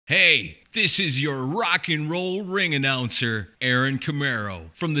Hey, this is your rock and roll ring announcer, Aaron Camaro,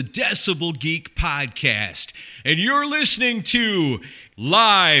 from the Decibel Geek Podcast, and you're listening to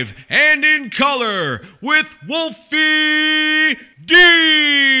Live and in Color with Wolfie D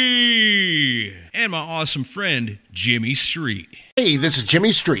and my awesome friend, Jimmy Street. Hey, this is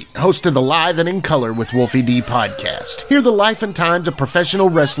Jimmy Street, host of the Live and in Color with Wolfie D podcast. Hear the life and times of professional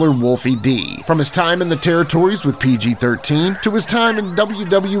wrestler Wolfie D. From his time in the territories with PG-13 to his time in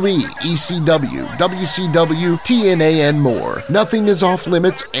WWE, ECW, WCW, TNA, and more. Nothing is off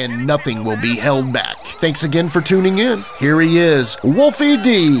limits and nothing will be held back. Thanks again for tuning in. Here he is, Wolfie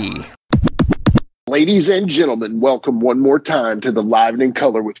D. Ladies and gentlemen, welcome one more time to the Live and in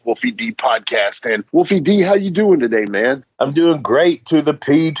Color with Wolfie D podcast. And Wolfie D, how you doing today, man? I'm doing great. To the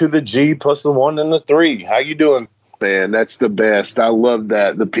P, to the G, plus the 1 and the 3. How you doing? Man, that's the best. I love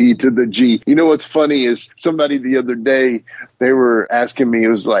that. The P to the G. You know what's funny is somebody the other day, they were asking me, it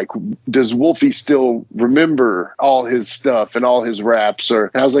was like, does Wolfie still remember all his stuff and all his raps?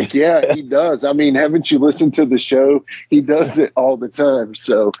 And I was like, yeah, he does. I mean, haven't you listened to the show? He does it all the time.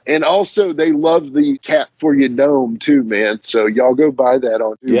 So, and also they love the Cat for Your Dome too, man. So y'all go buy that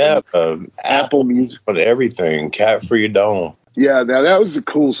on Apple Music. But everything, Cat for Your Dome. Yeah, now that was a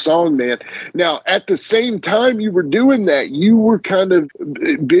cool song, man. Now, at the same time you were doing that, you were kind of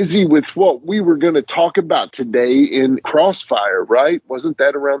busy with what we were going to talk about today in Crossfire, right? Wasn't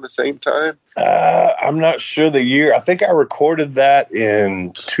that around the same time? I'm not sure the year. I think I recorded that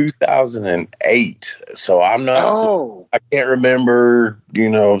in 2008. So I'm not, I can't remember,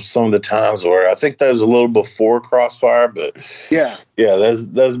 some of the times where I think that was a little before Crossfire, but yeah,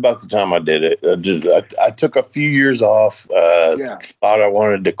 that's about the time I did it. I took a few years off, thought I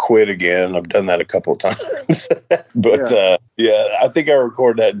wanted to quit again. I've done that a couple of times, but I think I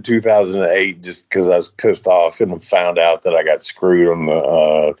recorded that in 2008 just because I was pissed off and found out that I got screwed on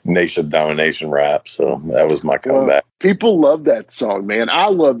the Nation Domination rap. So that was my comeback. People love that song, man. I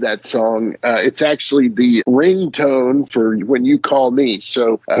love that song. It's actually the ringtone for when you call me.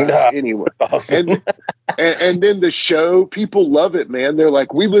 So anyway, awesome. And then the show, people love it, man. They're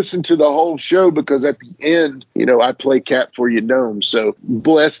like, we listen to the whole show because at the end, I play Cat for Your Dome. So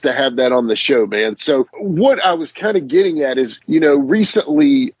blessed to have that on the show, man. So what I was kind of getting at is,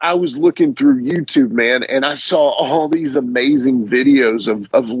 recently I was looking through YouTube, man, and I saw all these amazing videos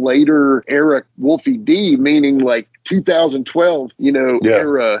of later era Wolfie D, meaning like 2012,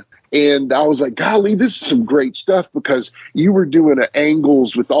 era. And I was like, golly, this is some great stuff because you were doing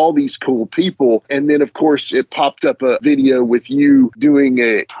angles with all these cool people. And then, of course, it popped up a video with you doing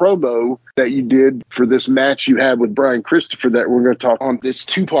a promo that you did for this match you had with Brian Christopher that we're going to talk on this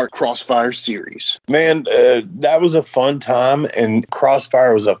 2-part Crossfire series. Man, that was a fun time. And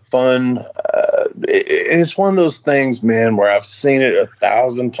Crossfire was a fun... it's one of those things, man, where I've seen it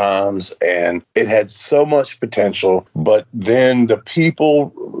 1,000 times and it had so much potential. But then the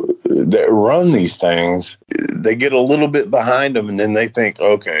people that run these things, they get a little bit behind them and then they think,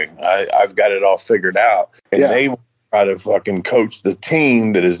 okay, I've got it all figured out. And they try to fucking coach the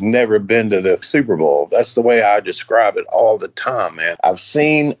team that has never been to the Super Bowl. That's the way I describe it all the time, man. I've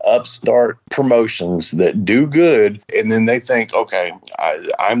seen upstart promotions that do good and then they think, okay,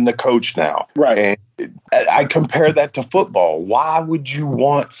 I'm the coach now. Right. And I compare that to football. Why would you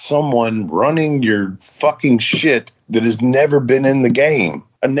want someone running your fucking shit that has never been in the game?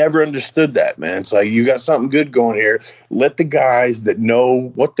 I never understood that, man. It's like, you got something good going here. Let the guys that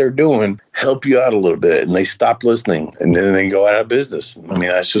know what they're doing help you out a little bit. And they stop listening. And then they go out of business. I mean,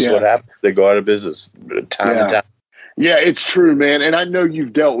 that's just what happens. They go out of business time and time. Yeah, it's true, man. And I know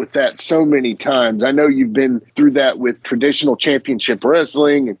you've dealt with that so many times. I know you've been through that with traditional championship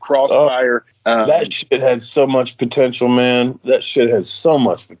wrestling and Crossfire. That shit had so much potential, man. That shit had so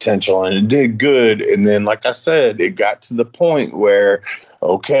much potential, and it did good. And then, like I said, it got to the point where,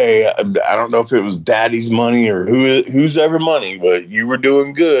 okay, I don't know if it was daddy's money or whose ever money, but you were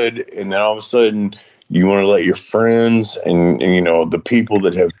doing good. And then all of a sudden, you want to let your friends and the people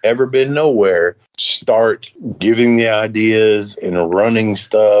that have ever been nowhere start giving the ideas and running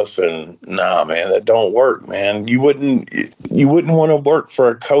stuff. And nah, man, that don't work, man. You wouldn't want to work for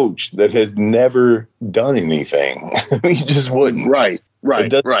a coach that has never done anything. You just wouldn't. Right.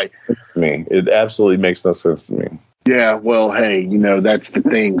 It absolutely makes no sense to me. Yeah, well, hey, that's the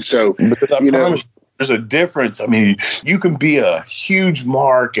thing. So, because I promise there's a difference. I mean, you can be a huge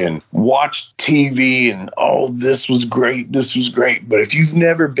mark and watch TV and, this was great. But if you've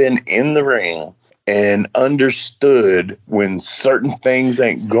never been in the ring and understood when certain things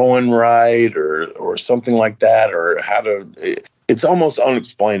ain't going right or something like that, or how to, it's almost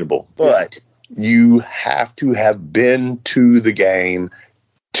unexplainable. But you have to have been to the game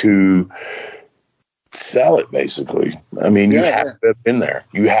to sell it, basically. I mean, you have to have been there.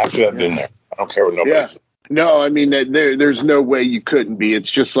 You have to have been there. I don't care what nobody says. No, I mean, there's no way you couldn't be. It's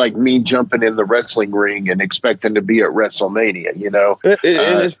just like me jumping in the wrestling ring and expecting to be at WrestleMania, you know?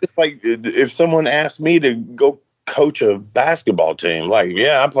 It's just like if someone asked me to go coach a basketball team, like,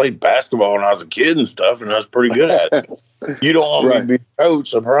 yeah, I played basketball when I was a kid and stuff, and I was pretty good at it. You don't want me to be a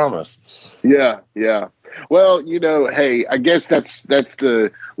coach, I promise. Yeah. Well, you know, hey, I guess that's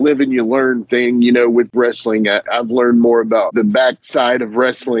the live and you learn thing, you know, with wrestling. I've learned more about the backside of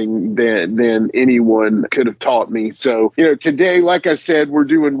wrestling than anyone could have taught me. So, you know, today, like I said, we're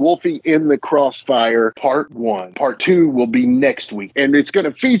doing Wolfie in the Crossfire Part 1. Part 2 will be next week. And it's going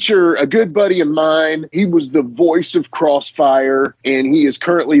to feature a good buddy of mine. He was the voice of Crossfire, and he is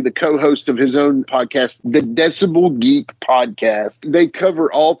currently the co-host of his own podcast, the Decibel Geek Podcast. They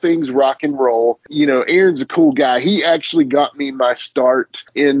cover all things rock and roll. You know, Aaron's a cool guy. He actually got me my start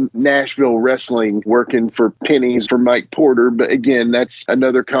in Nashville wrestling, working for pennies for Mike Porter. But again, that's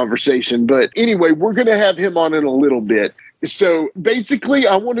another conversation. But anyway, we're going to have him on in a little bit. So basically,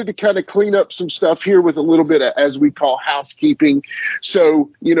 I wanted to kind of clean up some stuff here with a little bit of, as we call, housekeeping. So,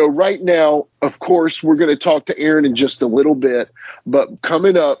 you know, right now, of course, we're going to talk to Aaron in just a little bit. But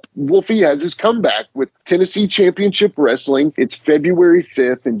coming up, Wolfie has his comeback with Tennessee Championship Wrestling. It's February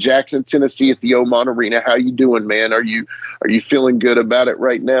 5th in Jackson, Tennessee at the Oman Arena. How you doing, man? Are you feeling good about it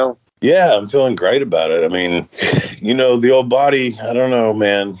right now? Yeah, I'm feeling great about it. I mean, you know, the old body, I don't know,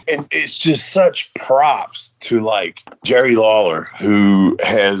 man. And it's just such props to, like, Jerry Lawler, who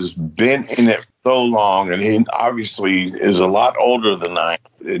has been in it so long, and he obviously is a lot older than I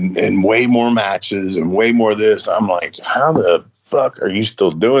am, and way more matches and way more this. I'm like, how the fuck are you still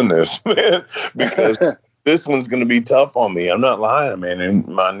doing this, man? Because this one's going to be tough on me. I'm not lying, man. And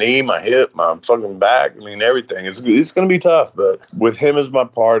my knee, my hip, my fucking back, I mean, everything. It's going to be tough. But with him as my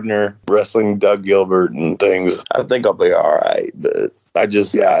partner, wrestling Doug Gilbert and things, I think I'll be all right. But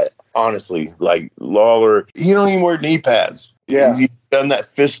I honestly, like, Lawler, he don't even wear knee pads. Yeah. He's done that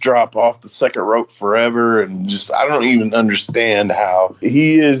fist drop off the second rope forever. And just, I don't even understand how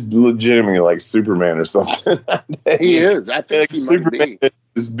he is legitimately like Superman or something. He is. I think like Superman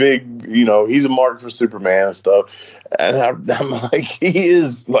is big, you know, he's a mark for Superman and stuff. And I'm like, he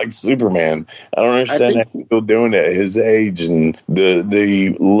is like Superman. I don't understand how he's still doing it at his age, and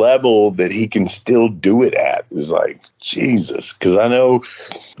the level that he can still do it at is like, Jesus. Because I know,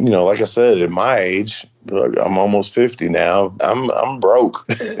 you know, like I said, at my age, I'm almost 50 now. I'm broke.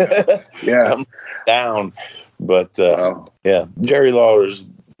 Yeah. I'm down. But yeah, Jerry Lawler's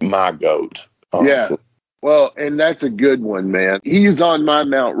my GOAT. Honestly. Yeah. Well, and that's a good one, man. He's on my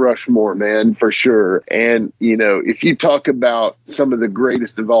Mount Rushmore, man, for sure. And, you know, if you talk about some of the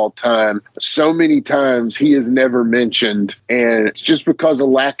greatest of all time, so many times he is never mentioned. And it's just because of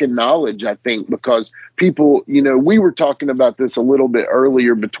lack of knowledge, I think, because people, you know, we were talking about this a little bit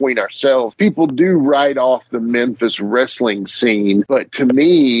earlier between ourselves. People do write off the Memphis wrestling scene. But to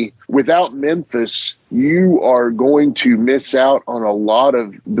me, without Memphis, you are going to miss out on a lot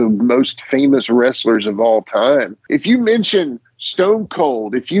of the most famous wrestlers of all time. If you mention Stone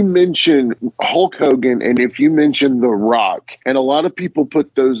Cold, if you mention Hulk Hogan, and if you mention The Rock, and a lot of people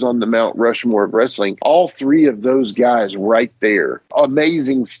put those on the Mount Rushmore of wrestling, all three of those guys right there,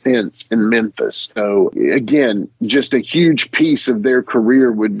 amazing stints in Memphis. So again, just a huge piece of their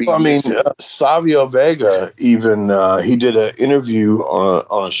career would be. Well, I mean, Savio Vega, even he did an interview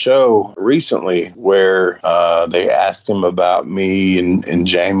on a show recently where they asked him about me and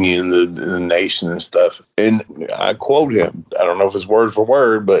Jamie and the Nation and stuff. And I quote him. I don't know if it's word for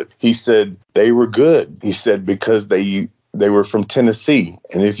word, but he said they were good. He said because they were from Tennessee,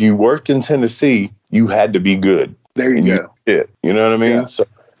 and if you worked in Tennessee, you had to be good. There you go. You know what I mean? Yeah. So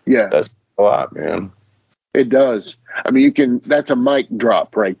yeah, that's a lot, man. It does. I mean, that's a mic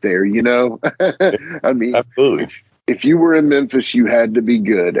drop right there, you know? I mean, absolutely. If you were in Memphis, you had to be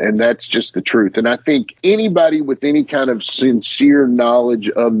good, and that's just the truth. And I think anybody with any kind of sincere knowledge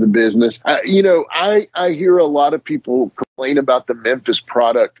of the business, you know, I hear a lot of people complain about the Memphis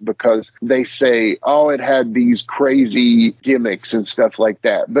product because they say, oh, it had these crazy gimmicks and stuff like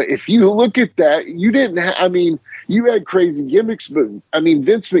that. But if you look at that, you didn't I mean, you had crazy gimmicks, but I mean,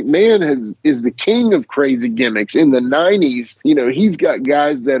 Vince McMahon is the king of crazy gimmicks. In the 90s, you know, he's got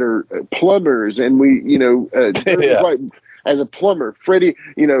guys that are plumbers, and as a plumber, Freddie,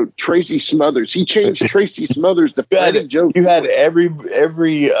 you know, Tracy Smothers. He changed Tracy Smothers to Freddie Joe. You had every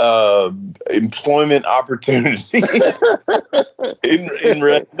employment opportunity in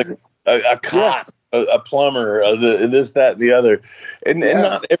wrestling. A cop. a plumber, this, that, and the other. And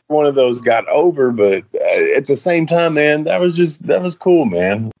not every one of those got over, but at the same time, man, that was cool,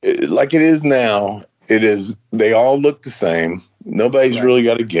 man. Like it is now, they all look the same. Nobody's really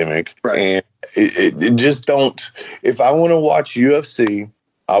got a gimmick. Right. And it just don't, if I want to watch UFC,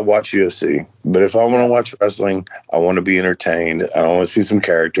 I'll watch UFC. But if I want to watch wrestling, I want to be entertained. I want to see some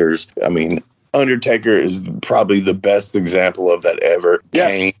characters. I mean, Undertaker is probably the best example of that ever. Yeah.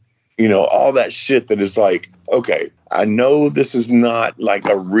 Kane, all that shit that is like, okay, I know this is not like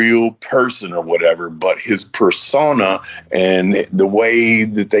a real person or whatever, but his persona and the way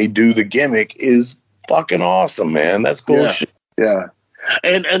that they do the gimmick is fucking awesome, man. That's cool shit. Yeah.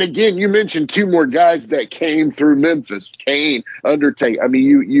 And again, you mentioned two more guys that came through Memphis, Kane, Undertaker. I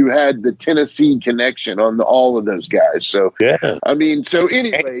mean, you had the Tennessee connection on all of those guys. So, yeah. I mean, so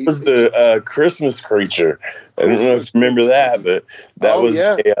anyway. It was the Christmas creature. I don't know if you remember that, but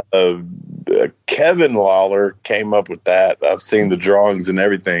that Kevin Lawler came up with that. I've seen the drawings and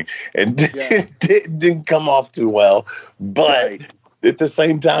everything. And it didn't come off too well. But at the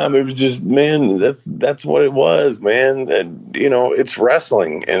same time, it was just, man, that's what it was, man. And, it's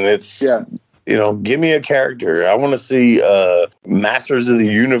wrestling, and it's, give me a character. I want to see Masters of the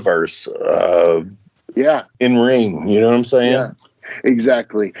Universe in ring. You know what I'm saying? Yeah.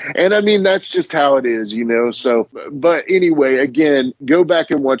 Exactly. And I mean, that's just how it is, so, but anyway, again, go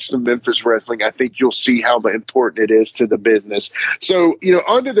back and watch some Memphis wrestling. I think you'll see how important it is to the business. So,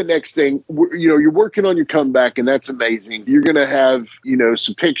 on to the next thing, you're working on your comeback, and that's amazing. You're going to have,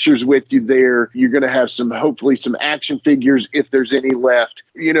 some pictures with you there. You're going to have hopefully some action figures if there's any left.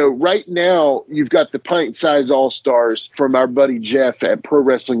 Right now you've got the Pint Size All-Stars from our buddy Jeff at Pro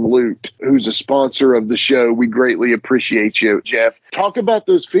Wrestling Loot, who's a sponsor of the show. We greatly appreciate you, Jeff. Talk about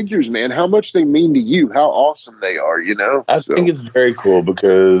those figures, man. How much they mean to you, how awesome they are, I think it's very cool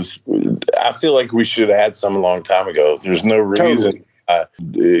because I feel like we should have had some a long time ago. There's no reason,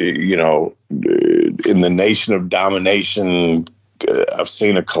 in the Nation of Domination, I've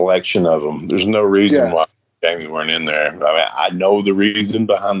seen a collection of them. There's no reason why Jamie weren't in there. I mean, I know the reason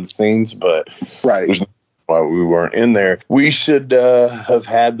behind the scenes, but there's no why we weren't in there. We should have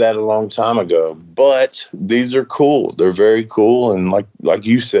had that a long time ago. But these are cool. They're very cool. And like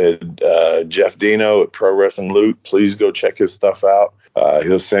you said, Jeff Dino at Pro Wrestling Loot, please go check his stuff out.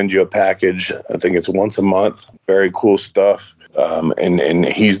 He'll send you a package. I think it's once a month. Very cool stuff. And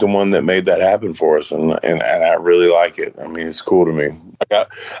he's the one that made that happen for us. And I really like it. I mean, it's cool to me.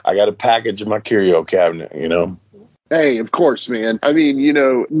 I got a package in my curio cabinet, Hey, of course, man. I mean,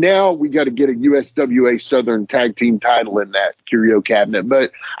 now we got to get a USWA Southern Tag Team title in that curio cabinet.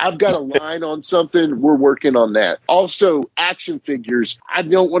 But I've got a line on something. We're working on that. Also, action figures. I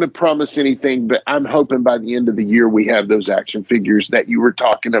don't want to promise anything, but I'm hoping by the end of the year we have those action figures that you were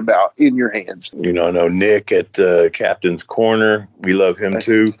talking about in your hands. I know Nick at Captain's Corner. We love him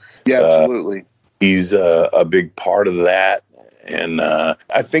too. Yeah, absolutely. He's a big part of that. And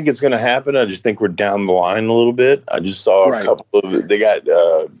I think it's going to happen. I just think we're down the line a little bit. I just saw a couple of, they got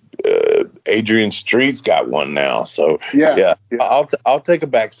Adrian Street's got one now. So yeah. I'll take a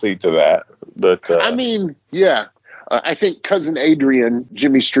back seat to that. But I mean, I think cousin Adrian,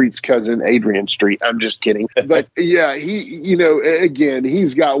 Jimmy Street's cousin, Adrian Street. I'm just kidding. But yeah, he, again,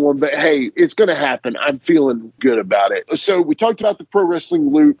 he's got one. But hey, it's going to happen. I'm feeling good about it. So we talked about the Pro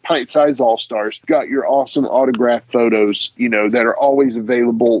Wrestling Loot Pint Size All-Stars. Got your awesome autographed photos, that are always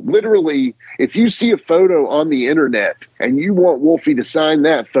available. Literally, if you see a photo on the internet and you want Wolfie to sign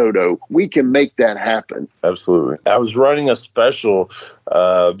that photo, we can make that happen. Absolutely. I was running a special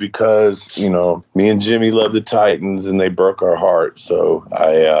because, me and Jimmy love the Titans and they broke our heart. So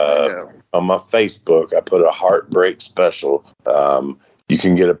on my Facebook, I put a heartbreak special. You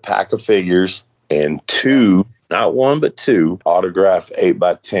can get a pack of figures and 2, not 1, but 2 autographed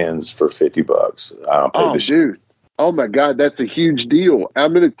 8x10s for $50. I don't pay dude. Oh my God, that's a huge deal.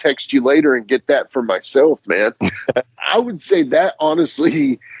 I'm going to text you later and get that for myself, man. I would say that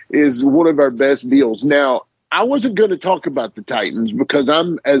honestly is one of our best deals. Now, I wasn't going to talk about the Titans because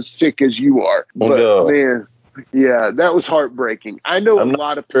I'm as sick as you are. But man, yeah, that was heartbreaking. I know a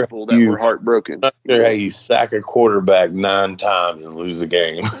lot of people that were heartbroken. I'm not sure how you sack a quarterback 9 times and lose a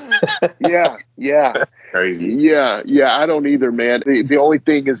game. Yeah. Crazy. Yeah. I don't either, man. The only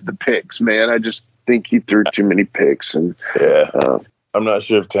thing is the picks, man. I just think he threw too many picks. And I'm not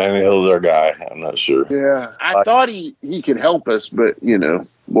sure if Tannehill's our guy. I'm not sure. Yeah. I thought he could help us, but,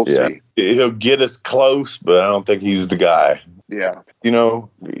 we'll see. He'll get us close, but I don't think he's the guy. Yeah.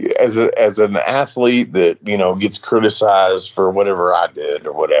 As an athlete that, gets criticized for whatever I did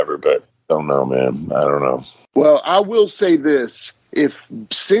or whatever, but don't know, man. I don't know. Well, I will say this. If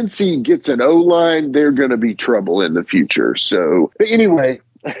Cincy gets an O-line, they're going to be trouble in the future. So, but anyway,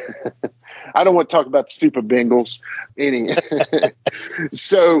 I don't want to talk about the stupid Bengals.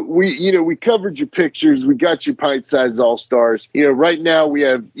 So we covered your pictures. We got your pint-sized all-stars. Right now we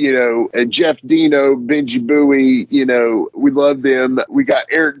have, Jeff Dino, Benji Bowie. We love them. We got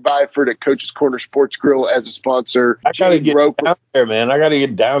Eric Byford at Coach's Corner Sports Grill as a sponsor. I got to get down there, man. I got to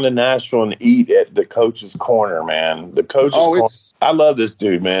get down to Nashville and eat at the Coach's Corner, man. The Coach's Corner. I love this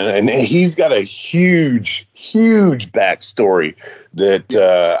dude, man. And he's got a huge backstory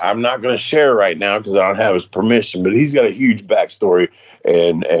that I'm not going to share right now because I don't have his permission, but he's got a huge backstory,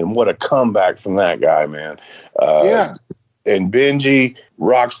 and what a comeback from that guy, man. And Benji,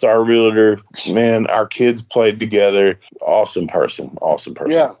 Rockstar Realtor, man, our kids played together. Awesome person.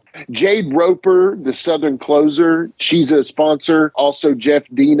 Yeah. Jade Roper, the Southern Closer, she's a sponsor. Also Jeff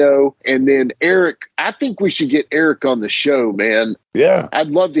Dino. And then Eric, I think we should get Eric on the show, man. Yeah. I'd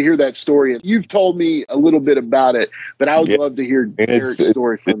love to hear that story. And you've told me a little bit about it, but I would love to hear Eric's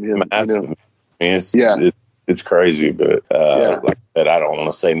story from him. It's crazy, but like I said, I don't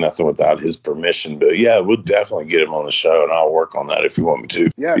want to say nothing without his permission. But yeah, we'll definitely get him on the show, and I'll work on that if you want me to.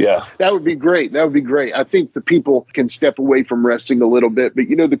 Yeah, that would be great. I think the people can step away from wrestling a little bit, but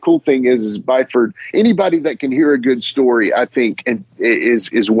the cool thing is Byford. Anybody that can hear a good story, I think, and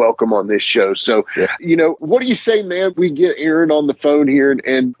is welcome on this show. So, what do you say, man? We get Aaron on the phone here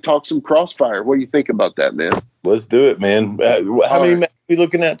and talk some Crossfire. What do you think about that, man? Let's do it, man. How many matches are we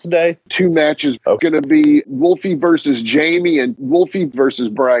looking at today? 2 matches. Okay. Going to be Wolfie versus Jamie and Wolfie versus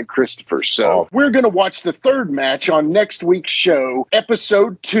Brian Christopher. So we're going to watch the 3rd match on next week's show,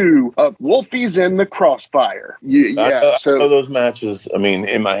 episode 2 of Wolfie's in the Crossfire. I know those matches. I mean,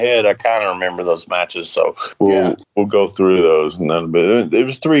 in my head, I kind of remember those matches. So we'll go through those. But there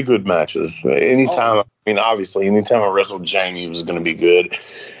was 3 good matches. Anytime I wrestled Jamie, it was going to be good.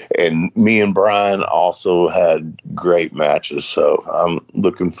 And me and Brian also had great matches, so I'm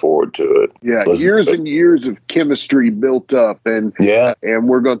looking forward to it. Yeah, years and years of chemistry built up, and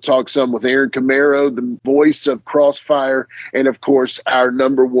we're going to talk some with Aaron Camaro, the voice of Crossfire, and of course our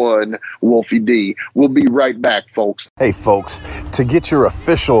number 1, Wolfie D. We'll be right back, folks. Hey, folks, to get your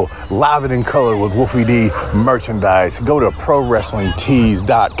official Live and in Color with Wolfie D merchandise, go to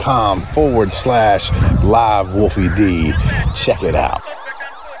ProWrestlingTees.com/Live Wolfie D. Check it out.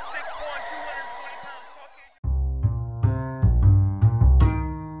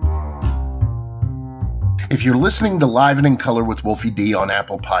 If you're listening to Live and in Color with Wolfie D on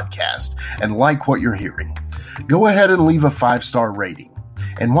Apple Podcast and like what you're hearing, go ahead and leave a 5-star rating.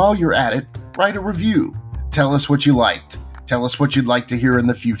 And while you're at it, write a review. Tell us what you liked. Tell us what you'd like to hear in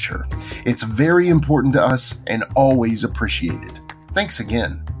the future. It's very important to us and always appreciated. Thanks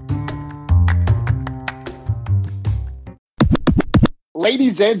again.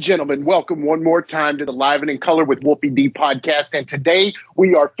 Ladies and gentlemen, welcome one more time to the Live and in Color with Wolfie D podcast. And today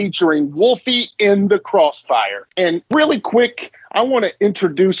we are featuring Wolfie in the Crossfire. And really quick, I want to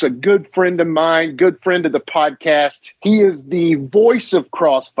introduce a good friend of mine, good friend of the podcast. He is the voice of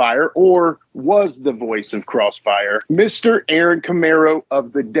Crossfire, or was the voice of Crossfire, Mr. Aaron Camaro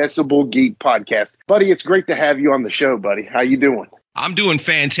of the Decibel Geek podcast. Buddy, it's great to have you on the show, buddy. How you doing? I'm doing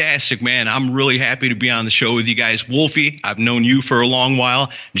fantastic, man. I'm really happy to be on the show with you guys. Wolfie, I've known you for a long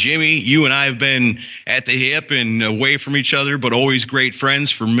while. Jimmy, you and I have been at the hip and away from each other, but always great friends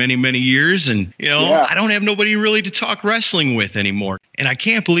for many, many years. And, I don't have nobody really to talk wrestling with anymore. And I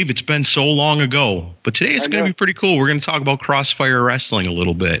can't believe it's been so long ago. But today it's going to be pretty cool. We're going to talk about Crossfire Wrestling a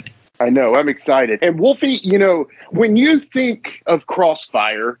little bit. I know. I'm excited. And Wolfie, when you think of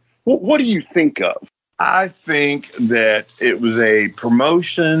Crossfire, what do you think of? I think that it was a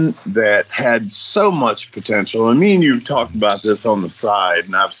promotion that had so much potential. And me and you've talked about this on the side,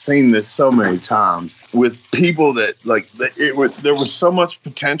 and I've seen this so many times with people that there was so much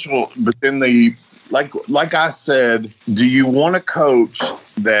potential, but then like I said, do you want a coach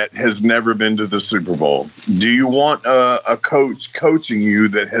that has never been to the Super Bowl? Do you want a coach coaching you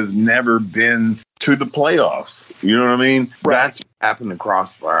that has never been to the playoffs? You know what I mean? Right. That's what happened to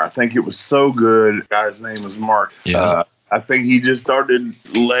Crossfire. I think it was so good. The guy's name was Mark. Yeah. I think he just started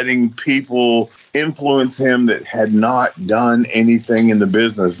letting people influence him that had not done anything in the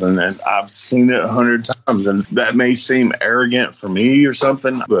business. And I've seen it 100 times. And that may seem arrogant for me or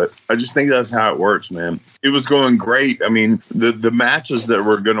something, but I just think that's how it works, man. It was going great. I mean, the matches that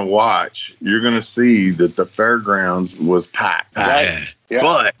we're going to watch, you're going to see that the fairgrounds was packed. Right? Yeah.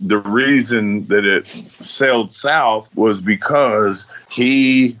 But the reason that it sailed south was because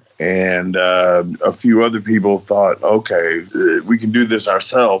he and a few other people thought, okay, we can do this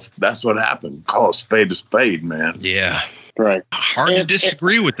ourselves. That's what happened. Call a spade, man. Yeah. Right. Hard to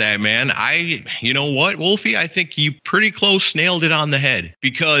disagree with that, man. You know what, Wolfie? I think you pretty close nailed it on the head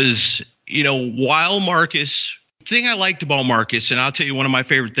because, while Marcus, the thing I liked about Marcus, and I'll tell you one of my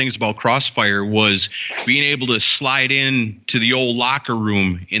favorite things about Crossfire was being able to slide in to the old locker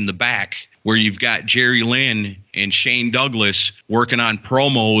room in the back where you've got Jerry Lynn and Shane Douglas working on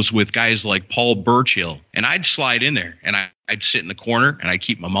promos with guys like Paul Burchill. And I'd slide in there and I'd sit in the corner and I'd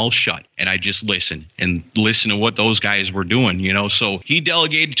keep my mouth shut and I'd just listen to what those guys were doing, So he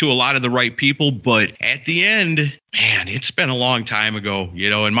delegated to a lot of the right people. But at the end, man, it's been a long time ago,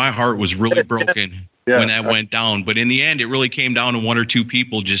 and my heart was really broken when that went down. But in the end, it really came down to one or two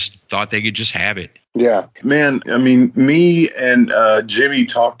people just thought they could just have it. Yeah, man. I mean, me and Jimmy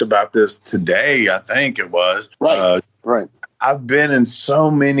talked about this today. I think it was right. I've been in so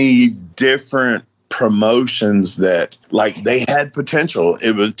many different promotions that they had potential.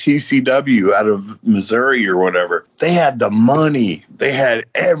 It was TCW out of Missouri or whatever. They had the money. They had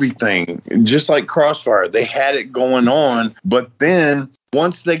everything. Just like Crossfire, they had it going on. But then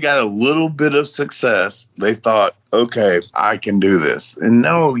once they got a little bit of success, they thought, okay, I can do this. And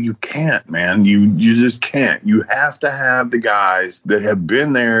no, you can't, man. You just can't. You have to have the guys that have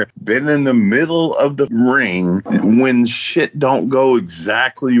been there, been in the middle of the ring when shit don't go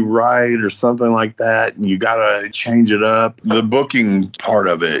exactly right or something like that. And you got to change it up. The booking part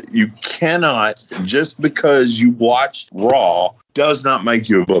of it, you cannot, just because you watched Raw does not make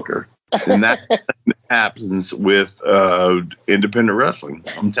you a booker. And that happens with independent wrestling.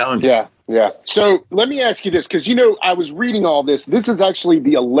 I'm telling you. Yeah. So let me ask you this, because, I was reading all this. This is actually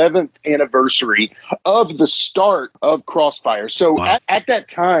the 11th anniversary of the start of Crossfire. So wow. at that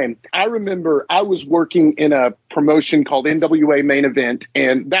time, I remember I was working in a promotion called NWA Main Event,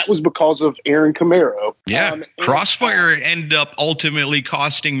 and that was because of Aaron Camaro. Yeah. Crossfire ended up ultimately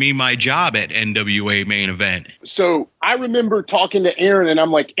costing me my job at NWA Main Event. So I remember talking to Aaron, and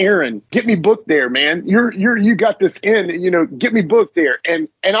I'm like, Aaron, get me booked there, man. You got this in, get me booked there. And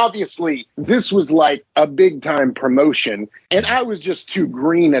obviously this was like a big time promotion. And I was just too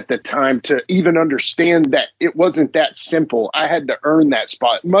green at the time to even understand that it wasn't that simple. I had to earn that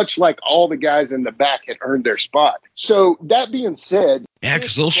spot, much like all the guys in the back had earned their spot. So that being said, yeah,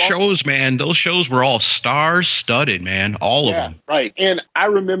 because those shows were all star-studded, man, all of them. Right. And I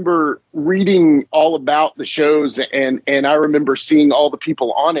remember reading all about the shows, and I remember seeing all the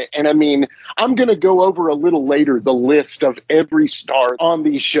people on it. And I mean, I'm going to go over a little later the list of every star on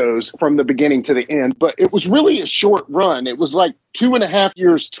these shows from the beginning to the end. But it was really a short run. It was like 2.5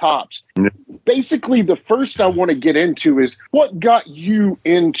 years tops. Basically, the first I want to get into is what got you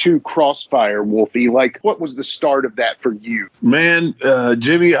into Crossfire, Wolfie? Like, what was the start of that for you? Man,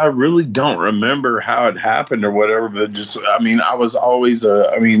 Jimmy, I really don't remember how it happened or whatever, but I was always,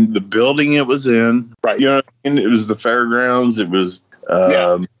 the building it was in, right? It was the fairgrounds. It was,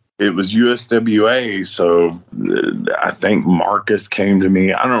 It was USWA. So I think Marcus came to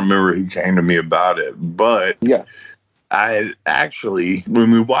me. I don't remember who came to me about it, but yeah. I actually,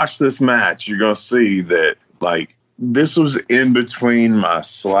 when we watch this match, you're going to see that, this was in between my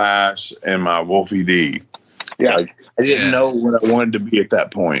Slash and my Wolfie D. Yeah. I didn't know what I wanted to be at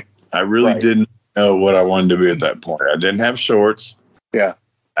that point. I really didn't know what I wanted to be at that point. I didn't have shorts. Yeah.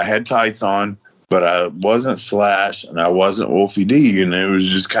 I had tights on, but I wasn't Slash and I wasn't Wolfie D. And it was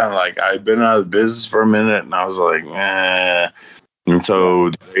just kind of I'd been out of the business for a minute and I was like, eh. And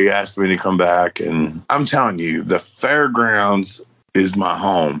so they asked me to come back, and I'm telling you, the fairgrounds is my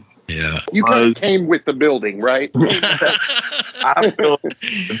home. Yeah. You kind of came with the building, right?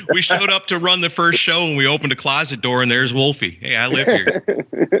 We showed up to run the first show, and we opened a closet door, and there's Wolfie. Hey, I live here.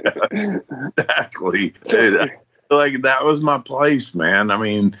 Exactly. That was my place, man. I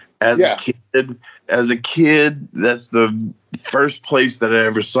mean, as a kid, that's the first place that I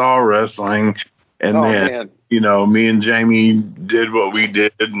ever saw wrestling. And man. Me and Jamie did what we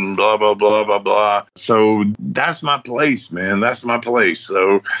did and blah, blah, blah, blah, blah. So that's my place, man. That's my place.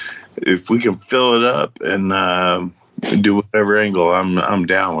 So if we can fill it up and do whatever angle, I'm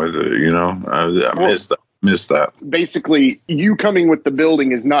down with it. I miss that. Basically, you coming with the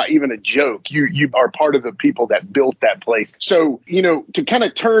building is not even a joke. You are part of the people that built that place. So, to kind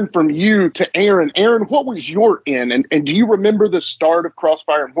of turn from you to Aaron. Aaron, what was your in? And do you remember the start of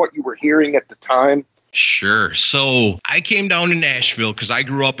Crossfire and what you were hearing at the time? Sure. So I came down to Nashville because I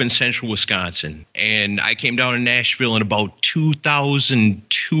grew up in central Wisconsin, and I came down to Nashville in about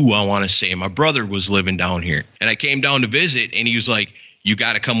 2002, I want to say. My brother was living down here, and I came down to visit, and he was like, you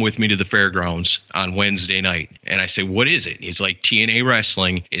got to come with me to the fairgrounds on Wednesday night. And I say, what is it? He's like, TNA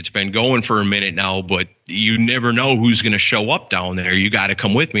Wrestling. It's been going for a minute now, but you never know who's going to show up down there. You got to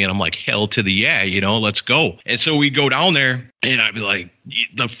come with me. And I'm like, hell to the yeah, let's go. And so we go down there, and I'd be like,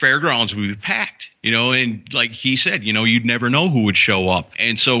 the fairgrounds would be packed, and like he said, you'd never know who would show up.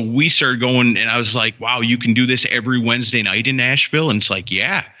 And so we started going, and I was like, wow, you can do this every Wednesday night in Nashville? And it's like,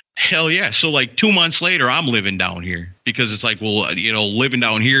 yeah. Hell yeah. So like 2 months later, I'm living down here because it's like, well, living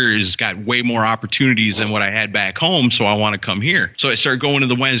down here has got way more opportunities than what I had back home. So I want to come here. So I started going to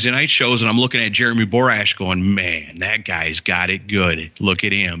the Wednesday night shows, and I'm looking at Jeremy Borash going, man, that guy's got it good. Look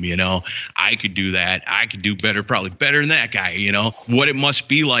at him. I could do that. I could do better, probably better than that guy, what it must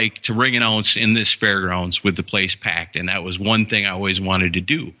be like to ring announce in this fairgrounds with the place packed. And that was one thing I always wanted to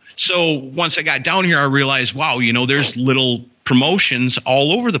do. So once I got down here, I realized, wow, there's little promotions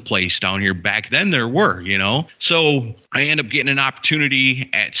all over the place down here. Back then there were, So I end up getting an opportunity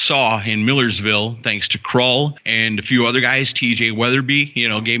at SAW in Millersville, thanks to Krull and a few other guys. TJ Weatherby,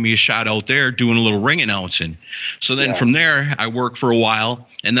 gave me a shot out there doing a little ring announcing. So then from there, I work for a while,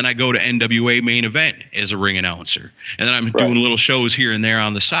 and then I go to NWA Main Event as a ring announcer. And then I'm doing little shows here and there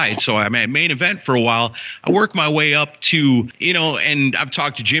on the side. So I'm at Main Event for a while. I work my way up to, and I've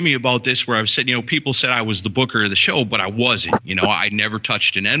talked to Jimmy about this, where I've said, people said I was the booker of the show, but I wasn't. I never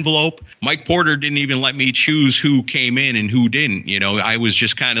touched an envelope. Mike Porter didn't even let me choose who came in and who didn't. I was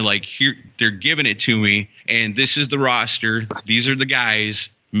just kind of like, here, they're giving it to me, and this is the roster. These are the guys.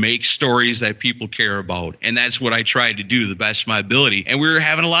 Make stories that people care about. And that's what I tried to do the best of my ability. And we were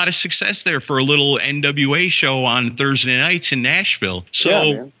having a lot of success there for a little NWA show on Thursday nights in Nashville.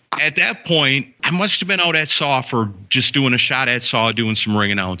 So at that point, I must have been out at SAW for just doing a shot at SAW, doing some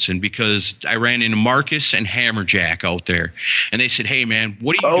ring announcing, because I ran into Marcus and Hammerjack out there. And they said, hey, man,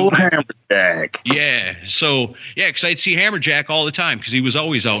 what are you doing? Hammerjack. Yeah. So, because I'd see Hammerjack all the time because he was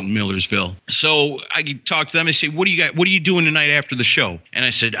always out in Millersville. So I talked to them. I said, what are you doing tonight after the show? And I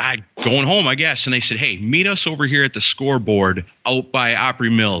said, I'm going home, I guess. And they said, hey, meet us over here at the Scoreboard out by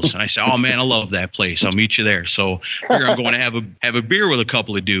Opry Mills. And I said, oh, man, I love that place. I'll meet you there. So I figure I'm going to have a beer with a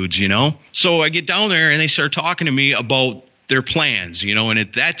couple of dudes, So I get down there, and they start talking to me about their plans, and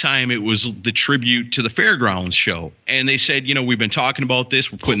at that time it was the tribute to the fairgrounds show. And they said, we've been talking about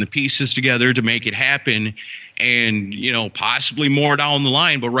this. We're putting the pieces together to make it happen, and, possibly more down the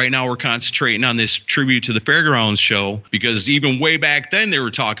line. But right now we're concentrating on this tribute to the fairgrounds show, because even way back then they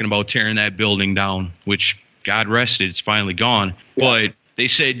were talking about tearing that building down, which God rest it, it's finally gone. Yeah. But they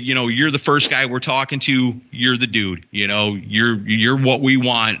said, you're the first guy we're talking to. You're the dude. You're what we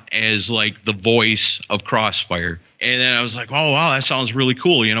want as like the voice of Crossfire. And then I was like, oh, wow, that sounds really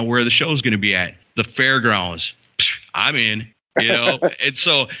cool. Where the show's going to be at? The fairgrounds. I'm in. And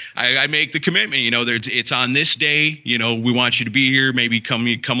so I make the commitment, it's on this day, we want you to be here, maybe come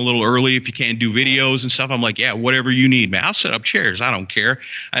a little early if you can't do videos and stuff. I'm like, yeah, whatever you need, man. I'll set up chairs. I don't care.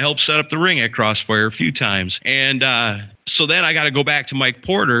 I helped set up the ring at Crossfire a few times. And so then I got to go back to Mike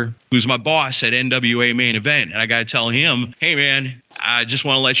Porter, who's my boss at NWA Main Event. And I got to tell him, hey, man, I just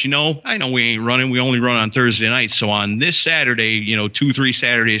want to let you know, I know we ain't running. We only run on Thursday nights. So on this Saturday, 2-3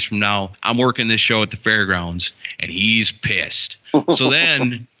 Saturdays from now, I'm working this show at the fairgrounds. And he's pissed. So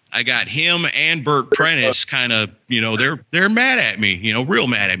then I got him and Burt Prentice kind of, they're mad at me, real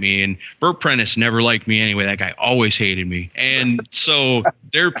mad at me. And Burt Prentice never liked me anyway. That guy always hated me. And so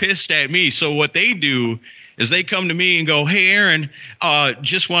they're pissed at me. So what they do is they come to me and go, hey, Aaron,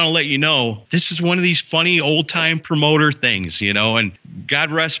 just want to let you know, this is one of these funny old time promoter things, and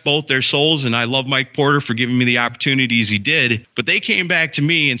God rest both their souls. And I love Mike Porter for giving me the opportunities he did. But they came back to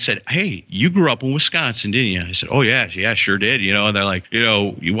me and said, hey, you grew up in Wisconsin, didn't you? I said, oh, yeah, sure did. And they're like,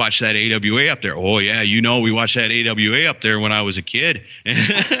 you watched that AWA up there. Oh, yeah, we watched that AWA up there when I was a kid. And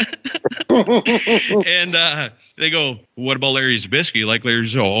they go, what about Larry Zbyszko? Like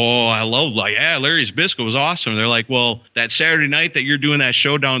Larry's, Larry Zbyszko was awesome. They're like, well, that Saturday night that you're doing that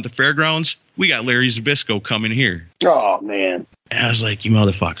show down at the fairgrounds, we got Larry Zbyszko coming here. Oh, man. And I was like, you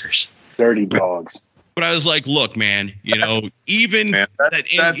motherfuckers. Dirty dogs. But I was like, look, man, even man,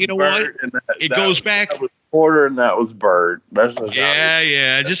 that's you know Bert, what? It goes back. That was Porter and that was Bert. That's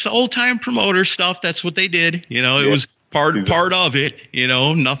just old time promoter stuff. That's what they did. It was part of it,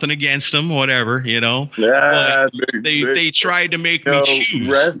 nothing against them, whatever, Yeah, they tried to make me choose.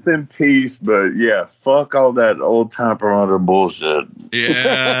 Rest in peace, but yeah, fuck all that old time promoter bullshit.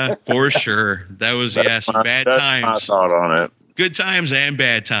 Yeah, for sure. That was some bad times. That's my thought on it. Good times and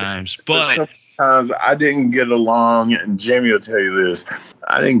bad times, but sometimes I didn't get along, and Jamie will tell you this.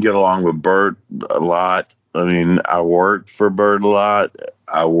 I didn't get along with Bert a lot. I mean, I worked for Bert a lot.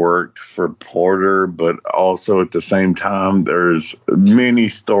 I worked for Porter, but also at the same time, there's many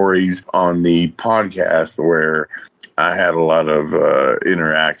stories on the podcast where I had a lot of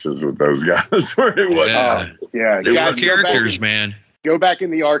interactions with those guys. Where it was, They were characters, man. Go back in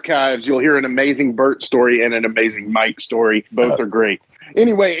the archives. You'll hear an amazing Bert story and an amazing Mike story. Both are great.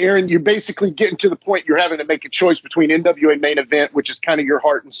 Anyway, Aaron, you're basically getting to the point you're having to make a choice between NWA Main Event, which is kind of your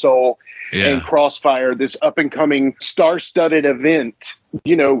heart and soul, and Crossfire, this up-and-coming star-studded event.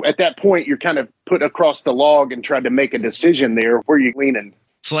 You know, at that point, you're kind of put across the log and tried to make a decision there. Where are you leaning?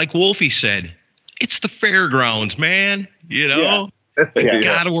 It's like Wolfie said, it's the fairgrounds, man. You know? You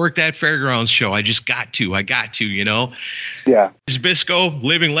got to work that fairgrounds show. I got to, you know? Yeah. Zbyszko,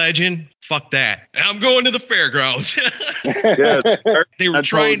 living legend. Fuck that. I'm going to the fairgrounds. They were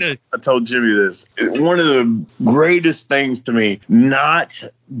I told Jimmy this. One of the greatest things to me, not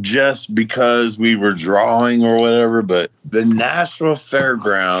just because we were drawing or whatever, but the Nashville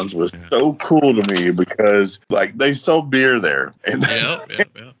Fairgrounds was so cool to me because, like, they sold beer there. And,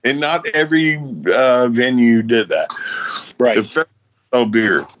 and not every venue did that. Right. The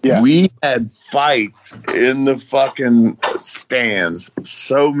beer. Yeah. We had fights in the fucking stands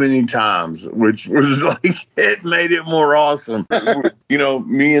so many times, which was like, it made it more awesome. You know,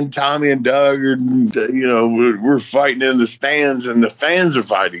 me and Tommy and Doug are, you know, we're fighting in the stands and the fans are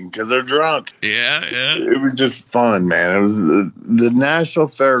fighting because they're drunk. Yeah. It was just fun, man. It was the Nashville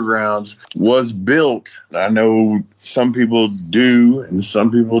Fairgrounds was built. I know some people do and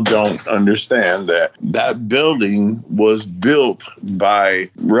some people don't understand that building was built by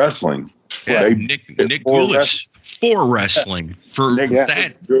wrestling. Yeah, Nick Gulish for wrestling, for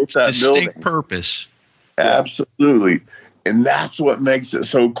that distinct purpose. Absolutely. And that's what makes it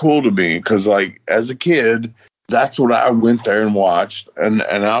so cool to me, because, like, as a kid, that's what I went there and watched. And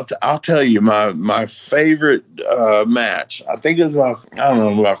I'll tell you, my favorite match, I think it was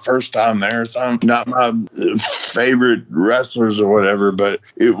my first time there. So not my favorite wrestlers or whatever, but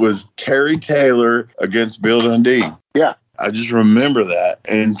it was Terry Taylor against Bill Dundee. Yeah. I just remember that.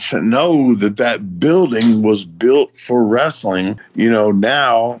 And to know that building was built for wrestling, you know,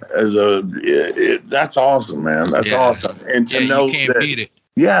 now that's awesome, man. That's awesome. And to know you can't beat it.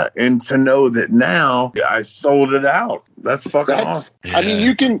 Yeah, and to know that now I sold it out. That's fucking awesome. Yeah. I mean,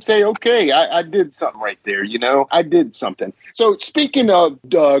 you can say, okay, I did something right there, you know? I did something. So speaking of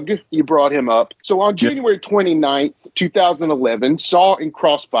Doug, you brought him up. So on January 29th, 2011, Saw and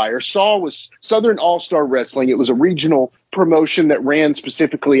Crossfire. Saw was Southern All-Star Wrestling. It was a regional promotion that ran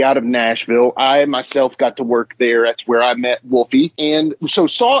specifically out of Nashville. I myself got to work there. That's where I met Wolfie. And so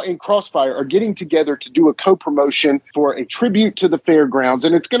Saw and Crossfire are getting together to do a co-promotion for a tribute to the fairgrounds.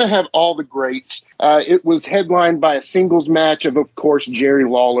 And it's going to have all the greats. It was headlined by a singles match of course, Jerry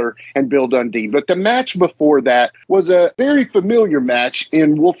Lawler and Bill Dundee. But the match before that was a very familiar match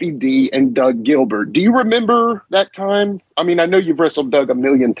in Wolfie D and Doug Gilbert. Do you remember that time? I mean, I know you've wrestled Doug a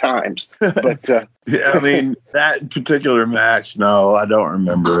million times, but yeah, I mean, that particular match, no, I don't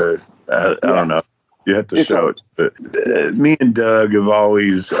remember it. I don't know. You have to show it. But me and Doug have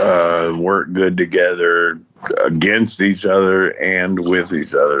always worked good together, against each other and with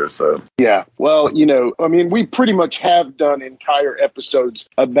each other. So yeah, well, you know, I mean, we pretty much have done entire episodes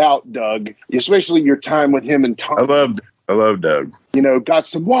about Doug, especially your time with him and Tom. I love Doug. You know, got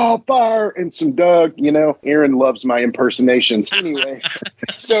some Wildfire and some Doug. You know, Aaron loves my impersonations. Anyway,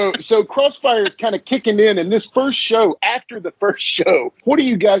 so Crossfire is kind of kicking in. And this first show, after the first show, what are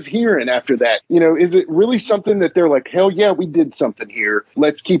you guys hearing after that? You know, is it really something that they're like, hell yeah, we did something here,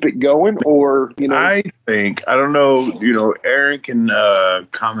 let's keep it going? Or, you know, I don't know, you know, Aaron can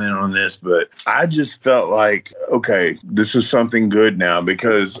comment on this, but I just felt like, okay, this is something good now,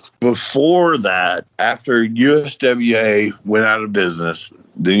 because before that, after USWA went out of business,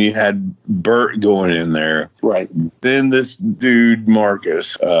 then you had Bert going in there. Right. Then this dude,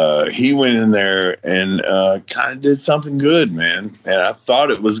 Marcus, he went in there and kind of did something good, man. And I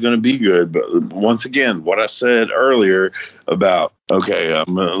thought it was going to be good. But once again, what I said earlier about, okay,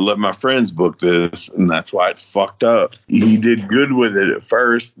 I'm going to let my friends book this, and that's why it fucked up. He did good with it at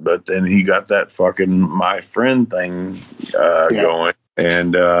first, but then he got that fucking my friend thing going.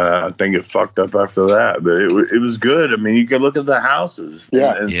 And I think it fucked up after that, but it was good. I mean, you can look at the houses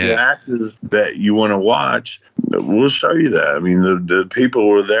and the matches that you want to watch. We'll show you that. I mean, the people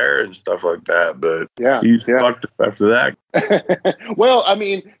were there and stuff like that, but he fucked up after that. Well, I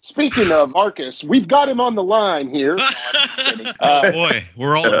mean, speaking of Marcus, we've got him on the line here. Oh boy,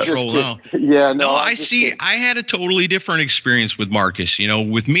 we're all in trouble now. Yeah, no, I see. I had a totally different experience with Marcus. You know,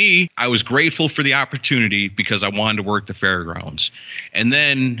 with me, I was grateful for the opportunity because I wanted to work the fairgrounds. And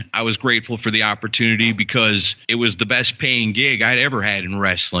then I was grateful for the opportunity because it was the best paying gig I'd ever had in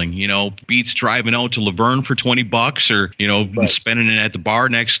wrestling. You know, beats driving out to Laverne for $20 or, you know, spending it at the bar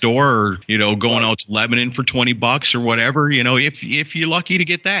next door or, you know, going out to Lebanon for $20 or whatever, you know, if you're lucky to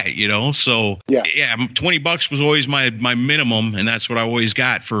get that, you know. So yeah, $20 was always my minimum, and that's what I always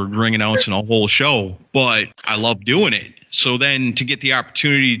got for ring announcing a whole show. But I love doing it. So then to get the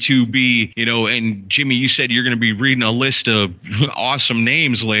opportunity to be, you know, and Jimmy, you said you're going to be reading a list of awesome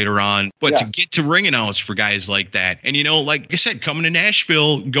names later on, but to get to ring announce for guys like that. And, you know, like I said, coming to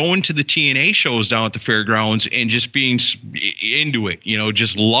Nashville, going to the TNA shows down at the fairgrounds and just being into it, you know,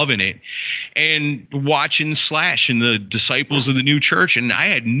 just loving it and watching Slash and the Disciples of the New Church. And I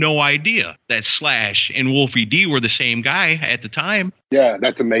had no idea that Slash and Wolfie D were the same guy at the time. Yeah,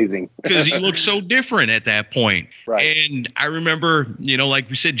 that's amazing. Because he looked so different at that point. Right. And I remember, you know, like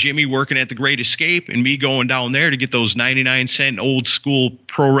we said, Jimmy working at the Great Escape and me going down there to get those 99-cent old school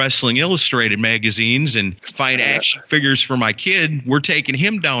Pro Wrestling Illustrated magazines and find action figures for my kid. We're taking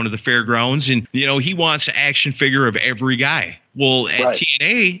him down to the fairgrounds and, you know, he wants an action figure of every guy. Well, at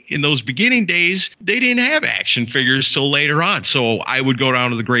TNA, in those beginning days, they didn't have action figures till later on. So I would go down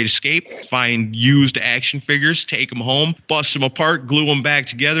to the Great Escape, find used action figures, take them home, bust them apart, glue them back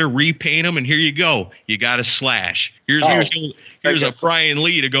together, repaint them, and here you go. You got a Slash. Here's a Brian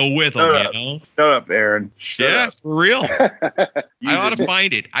Lee to go with them, you know? Shut up, Aaron. Shut up. For real. I ought to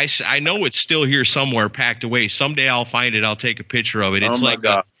find it. I know it's still here somewhere packed away. Someday I'll find it. I'll take a picture of it. It's like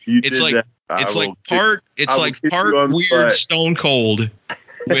part weird Stone Cold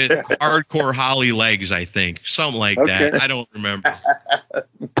with hardcore Holly legs, I think. Something like that. I don't remember.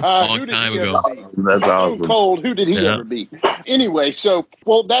 Long time ago. That's awesome. Stone Cold, who did he ever beat? Anyway, so,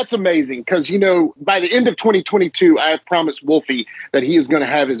 well, that's amazing because, you know, by the end of 2022, I have promised Wolfie that he is going to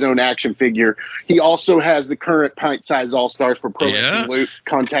have his own action figure. He also has the current pint-size All-Stars for Pro Wrestling Loot.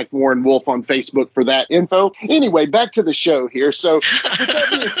 Contact Warren Wolf on Facebook for that info. Anyway, back to the show here. So,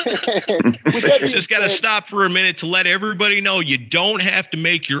 just got to stop for a minute to let everybody know you don't have to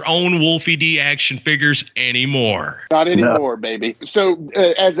make your own Wolfie D action figures anymore. Not anymore, baby. So,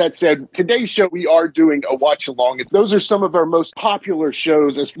 as that said, today's show, we are doing a watch-along. Those are some of our most popular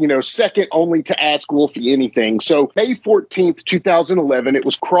shows, as you know, second only to Ask Wolfie Anything. So, May 14th, 2011, it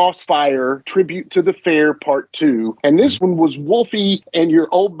was Crossfire, Tribute to the Fair, Part 2. And this one was Wolfie and your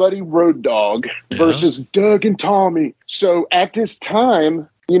old buddy Road Dogg versus Doug and Tommy. So, at this time,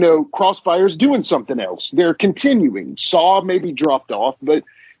 you know, Crossfire's doing something else. They're continuing. Saw maybe dropped off, but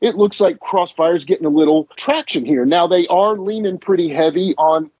it looks like Crossfire's getting a little traction here. Now, they are leaning pretty heavy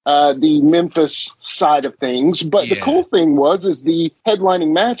on the Memphis side of things, but the cool thing is the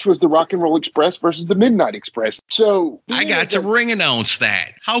headlining match was the Rock and Roll Express versus the Midnight Express. So I got to ring announce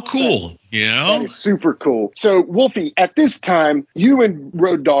that. How cool, you know? That is super cool. So, Wolfie, at this time, you and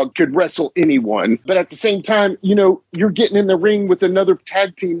Road Dogg could wrestle anyone, but at the same time, you know, you're getting in the ring with another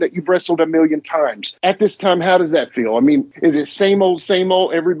tag team that you've wrestled a million times. At this time, how does that feel? I mean, is it same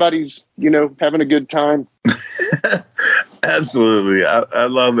old, everybody's, you know, having a good time? Absolutely. I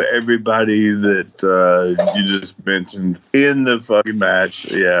love everybody that you just mentioned in the fucking match.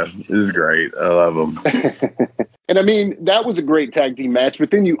 Yeah, this is great. I love them. And I mean, that was a great tag team match,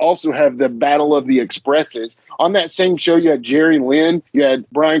 but then you also have the Battle of the Expresses. On that same show, you had Jerry Lynn, you had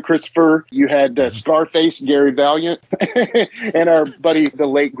Brian Christopher, you had Scarface, Gary Valiant, and our buddy, the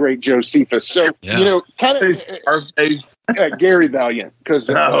late, great Josephus. So, you know, kind of... Scarface. Gary Valiant.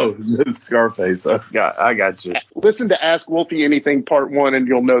 Scarface. I got you. Listen to Ask Wolfie Anything Part 1 and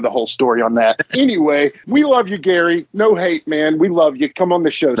you'll know the whole story on that. Anyway, we love you, Gary. No hate, man. We love you. Come on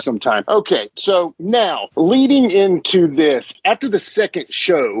the show sometime. Okay, so now, leading into this, after the second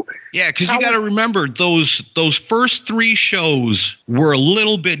show... Yeah, because you got to remember, those first three shows were a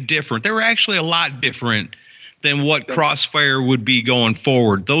little bit different. They were actually a lot different than what Crossfire would be going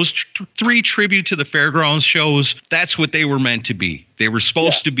forward. Those three Tribute to the Fairgrounds shows, that's what they were meant to be. They were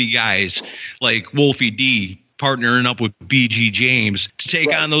supposed to be guys like Wolfie D partnering up with BG James to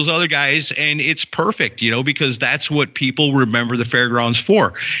take on those other guys, and it's perfect, you know, because that's what people remember the Fairgrounds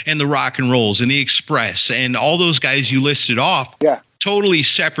for, and the Rock and Rolls and the Express and all those guys you listed off. Yeah. Totally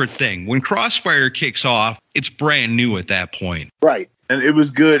separate thing. When Crossfire kicks off, it's brand new at that point. Right. And it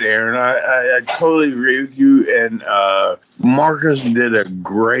was good, Aaron. I totally agree with you. And Marcus did a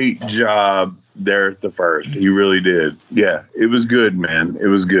great job there at the first. He really did. Yeah, it was good, man. It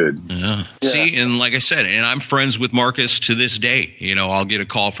was good. Yeah. See, and like I said, and I'm friends with Marcus to this day. You know, I'll get a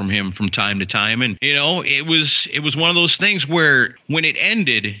call from him from time to time. And, you know, it was one of those things where when it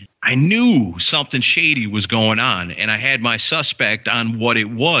ended, I knew something shady was going on, and I had my suspect on what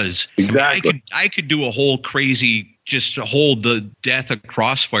it was. Exactly. I could do a whole crazy, just to hold the Death of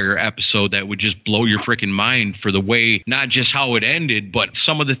Crossfire episode that would just blow your freaking mind for the way, not just how it ended, but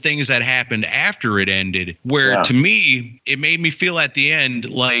some of the things that happened after it ended, where to me, it made me feel at the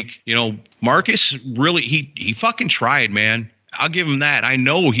end like, you know, Marcus really, he fucking tried, man. I'll give him that. I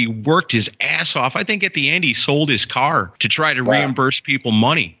know he worked his ass off. I think at the end he sold his car to try to reimburse people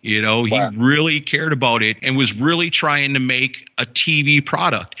money. You know, he really cared about it and was really trying to make a TV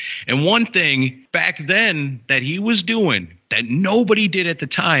product. And one thing back then that he was doing that nobody did at the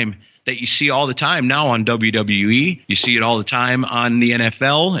time, that you see all the time now on WWE, you see it all the time on the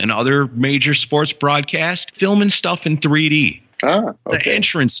NFL and other major sports broadcasts, filming stuff in 3D. The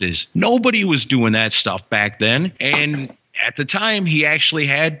entrances. Nobody was doing that stuff back then. And at the time, he actually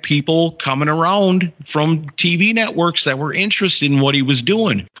had people coming around from TV networks that were interested in what he was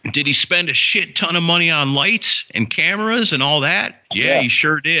doing. Did he spend a shit ton of money on lights and cameras and all that? Yeah, he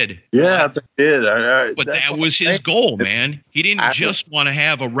sure did. Yeah, I think he did. But that was his goal, man. He didn't just want to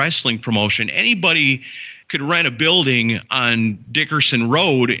have a wrestling promotion. Anybody could rent a building on Dickerson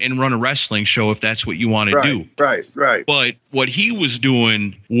Road and run a wrestling show if that's what you want to do. Right. But what he was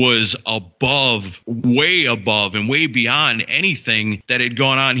doing was way above and way beyond anything that had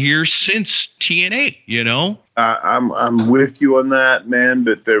gone on here since TNA, you know? I'm with you on that, man.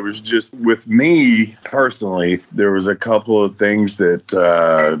 But there was just, with me personally, there was a couple of things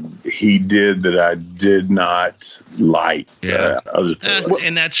that he did that I did not like. Yeah,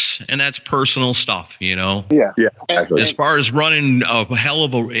 and that's personal stuff, you know. Yeah. As far as running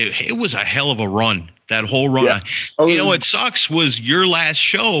it was a hell of a run. That whole run. Yeah. You know what sucks was your last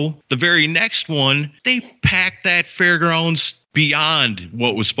show, the very next one, they packed that fairgrounds beyond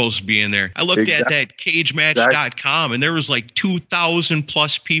what was supposed to be in there. I looked at that cagematch.com and there was like 2,000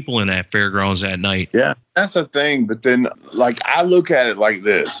 plus people in that fairgrounds that night. Yeah, that's a thing. But then, like, I look at it like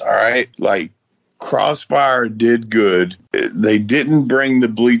this, all right? Like, Crossfire did good. They didn't bring the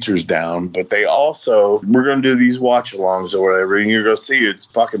bleachers down, but they also, we're going to do these watch-alongs or whatever, and you're going to see it's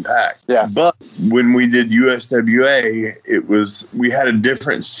fucking packed. Yeah. But when we did USWA, we had a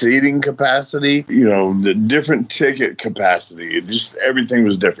different seating capacity, you know, the different ticket capacity. It just, everything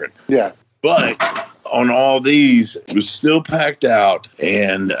was different. Yeah. But on all these, it was still packed out.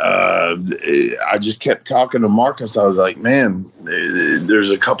 And I just kept talking to Marcus. I was like, man, there's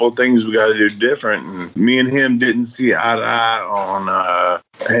a couple of things we got to do different. And me and him didn't see eye to eye on,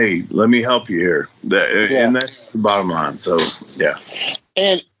 hey, let me help you here. And that's the bottom line. So, yeah.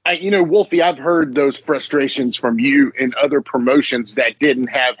 And Wolfie, I've heard those frustrations from you in other promotions that didn't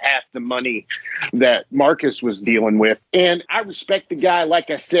have half the money that Marcus was dealing with. And I respect the guy. Like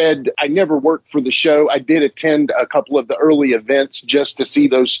I said, I never worked for the show. I did attend a couple of the early events just to see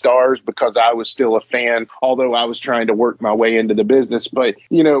those stars because I was still a fan, although I was trying to work my way into the business. But,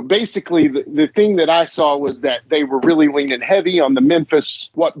 basically the thing that I saw was that they were really leaning heavy on the Memphis,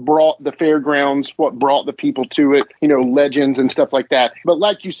 what brought the fairgrounds, what brought the people to it, legends and stuff like that. But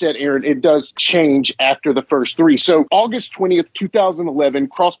like you said, Aaron, it does change after the first three. So August 20th, 2011,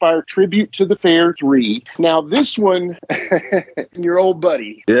 Crossfire Tribute to the Fair 3. Now this one, your old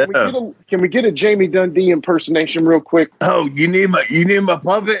buddy. Yeah. Can we get a Jamie Dundee impersonation real quick? Oh, you need my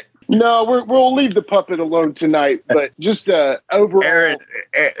puppet? No, we'll leave the puppet alone tonight. But just overall, Aaron,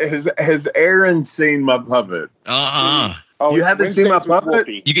 has Aaron seen my puppet? Oh, you haven't seen my puppet?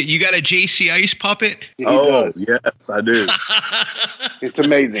 You got a JC Ice puppet? Does. Yes, I do. It's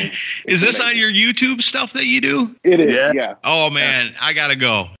amazing. Is this on your YouTube stuff that you do? It is, yeah. Oh, man, I got to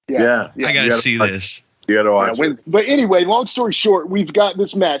go. Yeah. I got to see this. You got to watch it. But anyway, long story short, we've got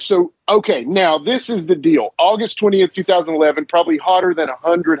this match. So, okay, now this is the deal. August 20th, 2011, probably hotter than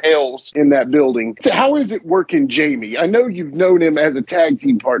 100 hells in that building. So how is it working, Jamie? I know you've known him as a tag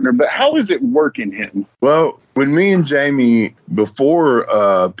team partner, but how is it working him? Well, when me and Jamie, before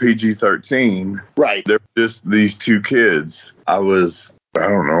PG-13, right, there were just these two kids. I was,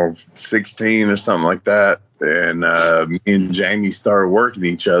 16 or something like that. And me and Jamie started working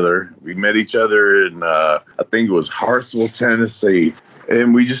each other. We met each other in, I think it was Hartsville, Tennessee.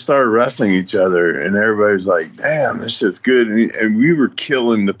 And we just started wrestling each other, and everybody was like, damn, this shit's good. And we were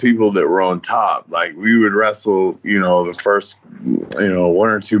killing the people that were on top. Like, we would wrestle, the first, 1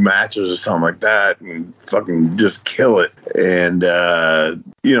 or 2 matches or something like that, and fucking just kill it. And,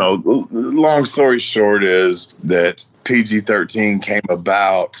 long story short is that PG-13 came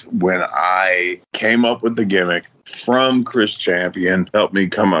about when I came up with the gimmick from Chris Champion, helped me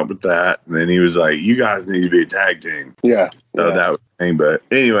come up with that. And then he was like, you guys need to be a tag team. Yeah. So that was the thing. But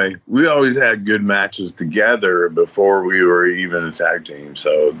anyway, we always had good matches together before we were even a tag team.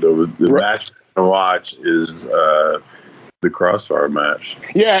 So the match to watch is the Crossfire match.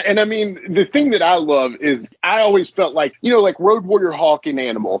 Yeah, and I mean, the thing that I love is I always felt like, like Road Warrior Hawk and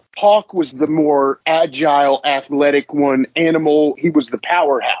Animal. Hawk was the more agile, athletic one. Animal, he was the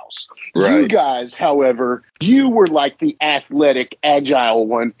powerhouse. Right. You guys, however, you were like the athletic, agile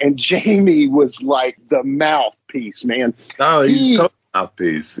one, and Jamie was like the mouthpiece, man. Oh, he's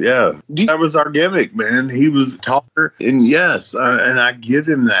mouthpiece. Yeah. That was our gimmick, man. He was a talker. And yes, and I give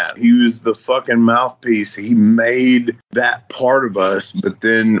him that. He was the fucking mouthpiece. He made that part of us. But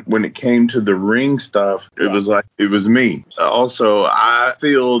then when it came to the ring stuff, it was like, it was me. Also, I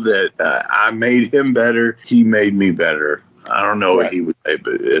feel that I made him better. He made me better. I don't know what he would say,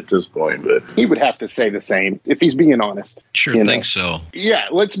 but at this point, but he would have to say the same if he's being honest. Sure, think so. Yeah,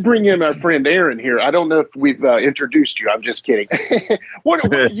 let's bring in our friend Aaron here. I don't know if we've introduced you. I'm just kidding.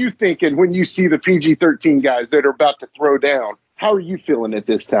 What are you thinking when you see the PG-13 guys that are about to throw down? How are you feeling at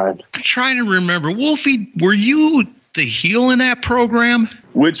this time? I'm trying to remember. Wolfie, were you the heel in that program?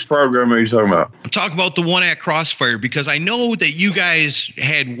 Which program are you talking about? I'm talking about the one at Crossfire, because I know that you guys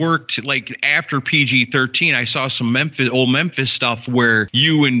had worked like after PG-13. I saw some old Memphis stuff where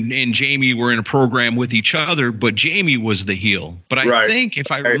you and Jamie were in a program with each other, but Jamie was the heel. But I think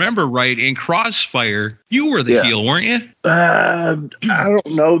if I remember right, in Crossfire, you were the heel, weren't you? I don't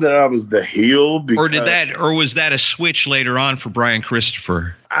know that I was the heel. Or was that a switch later on for Brian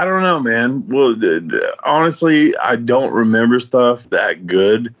Christopher? I don't know, man. Well, honestly, I don't remember stuff that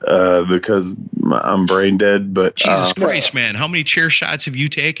good because I'm brain dead. But Jesus Christ, man, how many chair shots have you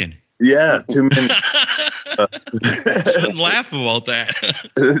taken? Yeah, too many. Shouldn't laugh about that.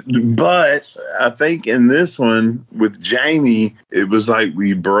 But I think in this one with Jamie, it was like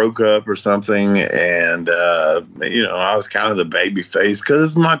we broke up or something, and I was kind of the baby face because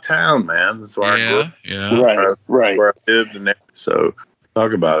it's my town, man. That's where I grew up. Yeah, right. Where I lived, and so.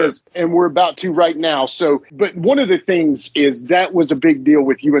 Talk about it. And we're about to right now. So, but one of the things is that was a big deal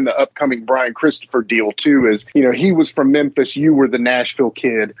with you in the upcoming Brian Christopher deal too, is, he was from Memphis. You were the Nashville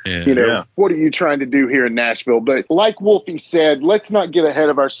kid. What are you trying to do here in Nashville? But like Wolfie said, let's not get ahead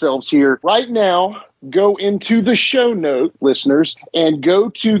of ourselves here. Right now, go into the show note, listeners, and go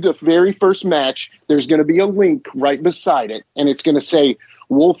to the very first match. There's going to be a link right beside it, and it's going to say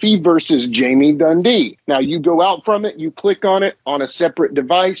Wolfie versus Jamie Dundee. Now, you go out from it, you click on it on a separate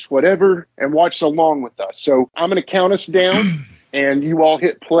device, whatever, and watch along with us. So I'm going to count us down, and you all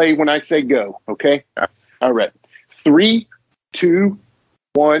hit play when I say go, okay? All right. 3, 2,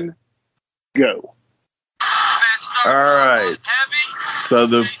 1, go. All right. So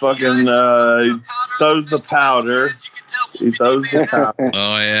the fucking throws the powder. He throws the powder.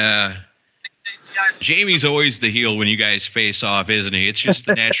 Oh, yeah. Jamie's always the heel when you guys face off, isn't he? It's just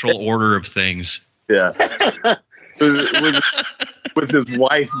the natural order of things. Yeah. with his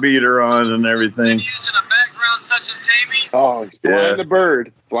wife beater on and everything. Using a background such as Jamie's. Oh, he's flying the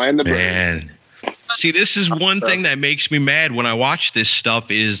bird. Flying the bird. Man. See, this is one thing that makes me mad when I watch this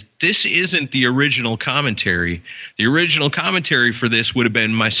stuff is this isn't the original commentary. The original commentary for this would have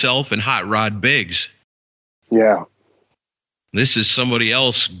been myself and Hot Rod Biggs. Yeah. This is somebody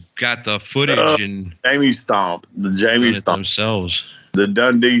else got the footage and Jamie Stomp. The Jamie Stomp themselves. The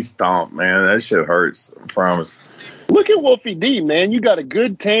Dundee Stomp, man. That shit hurts. I promise. Look at Wolfie D, man. You got a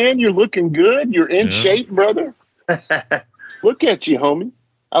good tan. You're looking good. You're in shape, brother. Look at you, homie.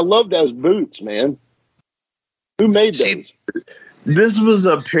 I love those boots, man. Who made those? This was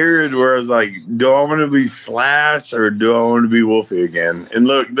a period where I was like, do I want to be Slash or do I want to be Wolfie again? And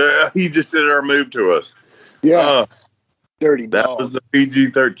look, he just did our move to us. Yeah. Dirty dog. That was the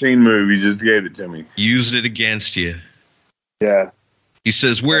PG-13 move. He just gave it to me. Used it against you. Yeah. He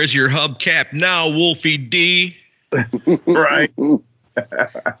says, where's your hubcap now, Wolfie D? Right.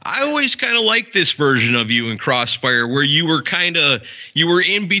 I always kind of like this version of you in Crossfire where you were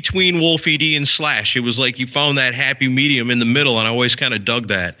in between Wolfie D and Slash. It was like you found that happy medium in the middle, and I always kind of dug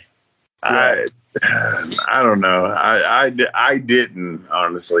that. I don't know. I didn't,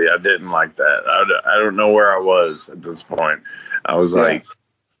 honestly. I didn't like that. I don't know where I was at this point. I was like,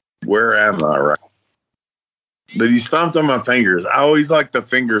 where am I right? but he stomped on my fingers. I always like the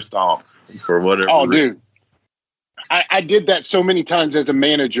finger stomp for whatever. Oh, reason. dude. I did that so many times as a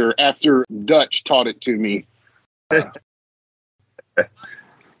manager after Dutch taught it to me.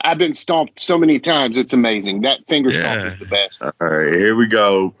 I've been stomped so many times. It's amazing. That finger stomp is the best. All right, here we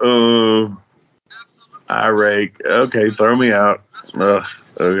go. I rake. Okay, throw me out.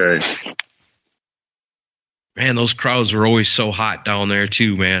 Okay. Man, those crowds were always so hot down there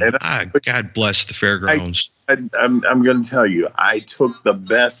too, man. God bless the fairgrounds. I'm going to tell you, I took the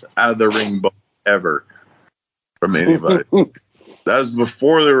best out of the ring ball ever from anybody. That was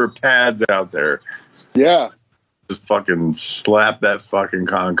before there were pads out there. Yeah. Just fucking slap that fucking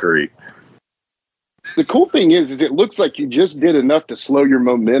concrete. The cool thing is it looks like you just did enough to slow your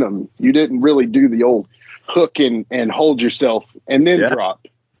momentum. You didn't really do the old hook and hold yourself and then drop.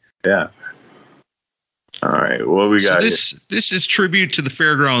 Yeah. All right, what we got? So this is tribute to the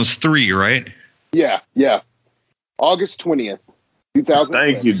Fairgrounds 3, right? Yeah. August 20th, 2000.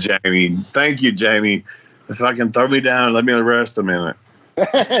 Thank you, Jamie. If I can throw me down, let me rest a minute.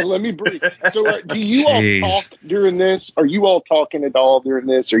 Let me breathe. So, do you all talk during this? Are you all talking at all during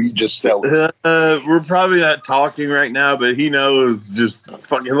this, or are you just selling? We're probably not talking right now, but he knows. Just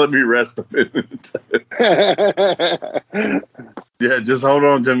fucking let me rest a minute. Yeah, just hold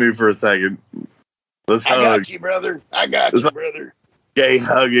on to me for a second. Let's hug. I got you, brother. Brother. Gay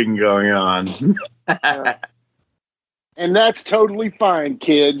hugging going on. And that's totally fine,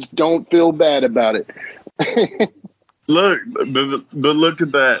 kids. Don't feel bad about it. Look, but look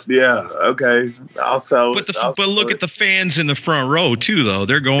at that. Yeah, okay. I'll sell it. But look at the fans in the front row too, though.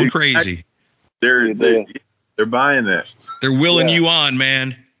 They're going crazy. They're buying it. They're willing you on,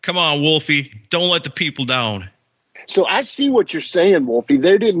 man. Come on, Wolfie. Don't let the people down. So I see what you're saying, Wolfie.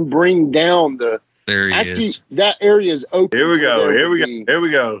 They didn't bring down the. There he is. I see that area is open. Here we go.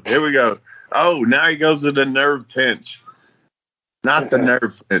 Oh, now he goes to the nerve pinch. Not the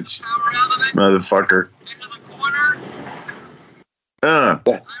nerve pinch, motherfucker.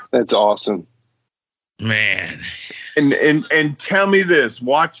 That's awesome, man. And tell me this.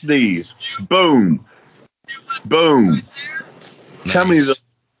 Watch these. Boom. Nice. Tell me the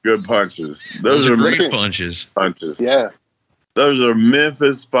good punches. Those are great punches. Yeah. Those are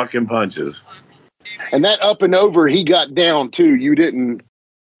Memphis fucking punches. And that up and over, he got down too. You didn't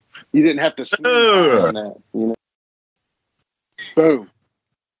have to swing on that. You know? Boom.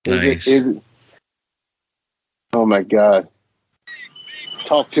 Nice. Is it? Oh my God.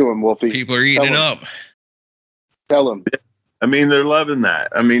 Talk to him, Wolfie. People are eating it up. Tell him. I mean, they're loving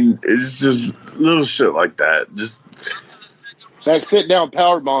that. I mean, it's just little shit like that. Just that sit down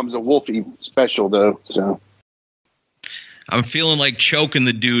power bomb's a Wolfie special though. So I'm feeling like choking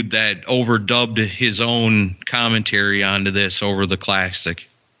the dude that overdubbed his own commentary onto this over the classic.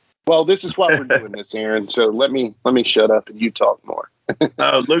 Well, this is why we're doing this, Aaron. So let me shut up and you talk more.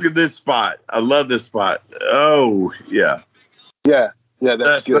 Oh, look at this spot. I love this spot. Oh, yeah. Yeah,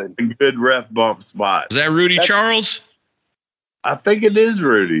 that's good. A good ref bump spot. Is that Rudy Charles? I think it is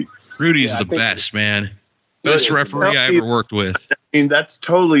Rudy. Rudy's the best, man. Best referee I ever worked with. I mean, that's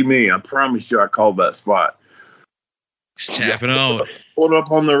totally me. I promise you I called that spot. He's tapping out. Pulled up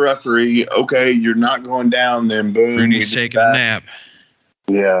on the referee. Okay, you're not going down, then boom. Rudy's taking a nap.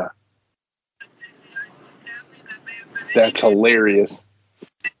 Yeah. That's hilarious.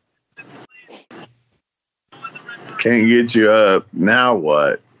 Can't get you up. Now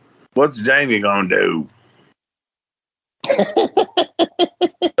what? What's Jamie gonna do?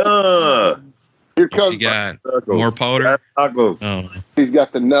 Here comes he got more powder. Knuckles. Oh. He's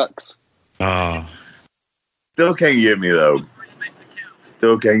got the knucks. Oh. Still can't get me though.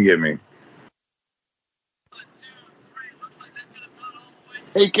 Still can't get me.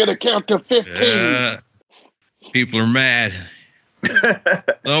 He could have counted to 15. People are mad.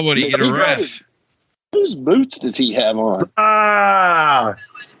 Nobody get a ref. Whose boots does he have on? Are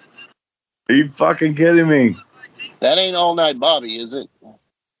you fucking kidding me? That ain't All Night Bobby, is it?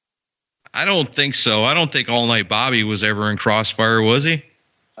 I don't think so. I don't think All Night Bobby was ever in Crossfire, was he?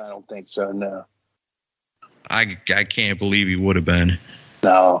 I don't think so, no. I can't believe he would have been.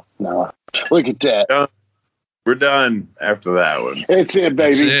 No. Look at that. We're done after that one. That's it,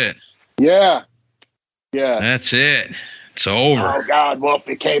 baby. That's it. Yeah. That's it. It's over. Oh, God,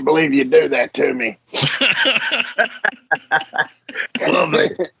 Wolfie, can't believe you do that to me.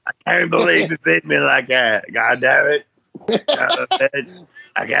 Wolfie, I can't believe you beat me like that. God damn it.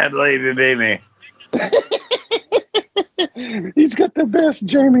 I can't believe you beat me. He's got the best,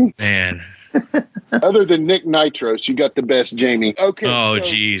 Jamie. Man. Other than Nick Nitros, you got the best, Jamie. Okay. Oh,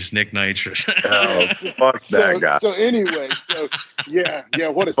 geez, Nick Nitros. Fuck that guy. So anyway, yeah,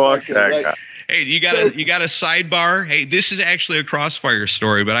 what a fuck second, that right? guy. Hey, you got a sidebar? Hey, this is actually a Crossfire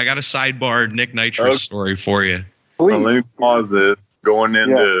story, but I got a sidebar Nick Nitrous story for you. Please. Let me pause it. Going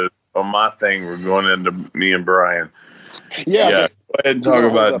into on my thing, we're going into me and Brian. Yeah. Go ahead and talk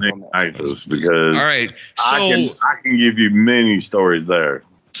about Nick Nitrous because all right, so I can give you many stories there.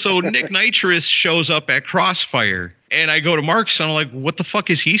 So Nick Nitrous shows up at Crossfire, and I go to Marcus, and I'm like, what the fuck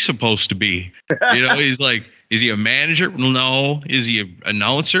is he supposed to be? You know, he's like, is he a manager? No. Is he an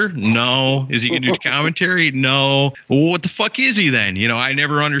announcer? No. Is he going to do commentary? No. Well, what the fuck is he then? You know, I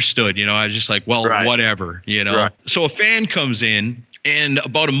never understood. You know, I was just like, well, whatever, you know. Right. So a fan comes in, and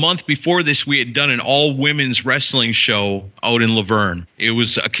about a month before this, we had done an all-women's wrestling show out in Laverne. It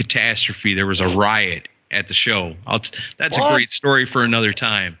was a catastrophe. There was a riot at the show. That's a great story for another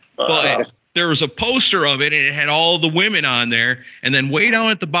time. But there was a poster of it, and it had all the women on there. And then way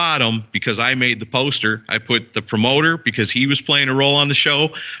down at the bottom, because I made the poster, I put the promoter because he was playing a role on the show.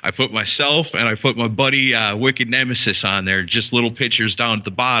 I put myself, and I put my buddy Wicked Nemesis on there, just little pictures down at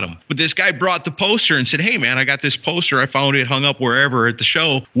the bottom. But this guy brought the poster and said, hey, man, I got this poster. I found it hung up wherever at the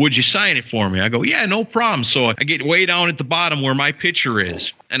show. Would you sign it for me? I go, yeah, no problem. So I get way down at the bottom where my picture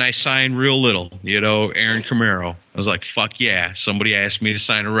is, and I sign real little, you know, Aaron Camaro. I was like, fuck yeah, somebody asked me to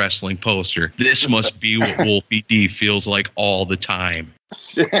sign a wrestling poster. This must be what Wolfie D feels like all the time.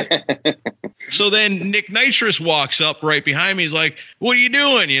 So then Nick Nitrous walks up right behind me. He's like, what are you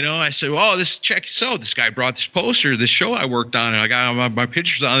doing? You know, I said, oh, check this out. This guy brought this poster, this show I worked on, and I got my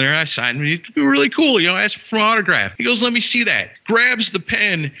pictures on there, and I signed it. It's really cool. You know, I asked for an autograph. He goes, let me see that. Grabs the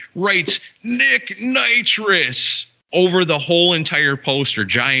pen, writes Nick Nitrous over the whole entire poster,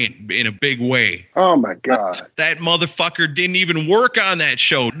 giant in a big way. Oh, my God. That motherfucker didn't even work on that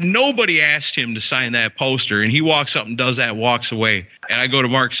show. Nobody asked him to sign that poster, and he walks up and does that, walks away. And I go to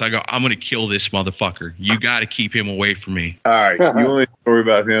Marcus, I go, I'm going to kill this motherfucker. You got to keep him away from me. All right. You want a story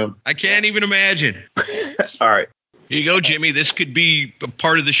about him? I can't even imagine. All right. Here you go, Jimmy. This could be a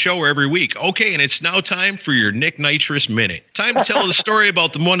part of the show every week. Okay, and it's now time for your Nick Nitrous Minute. Time to tell the story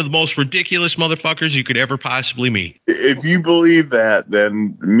about one of the most ridiculous motherfuckers you could ever possibly meet. If you believe that,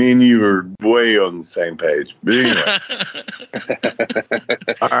 then me and you are way on the same page. But anyway.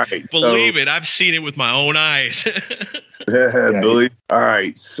 All right. Believe it. I've seen it with my own eyes. Believe. All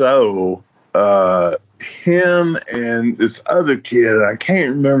right. So him and this other kid, I can't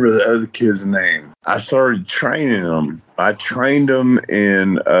remember the other kid's name. I started training him. I trained him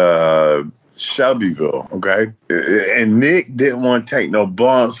in Shelbyville, okay? And Nick didn't want to take no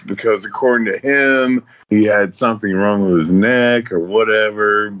bumps because according to him, he had something wrong with his neck or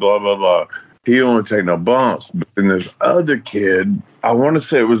whatever, blah, blah, blah. He didn't want to take no bumps. But then this other kid, I want to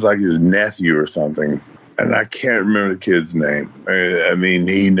say it was like his nephew or something. And I can't remember the kid's name. I mean,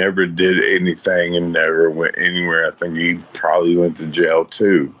 he never did anything and never went anywhere. I think he probably went to jail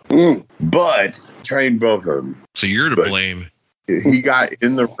too. But trained both of them. So you're to blame. He got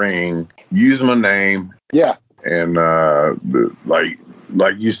in the ring, used my name. Yeah. And like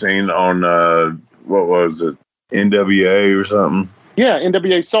you seen on, what was it, NWA or something? Yeah,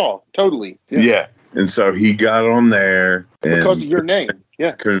 NWA Saw. Totally. Yeah. And so he got on there. Because of your name.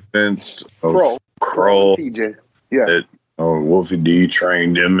 Yeah. Convinced Kroll, TJ. Yeah. That Wolfie D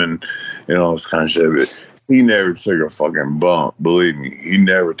trained him and all this kind of shit. But he never took a fucking bump. Believe me, he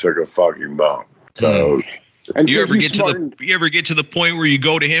never took a fucking bump. So you ever get to the point where you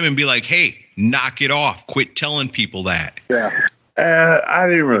go to him and be like, hey, knock it off. Quit telling people that. Yeah. I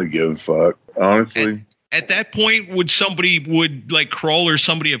didn't really give a fuck, honestly. At that point, would Kroll or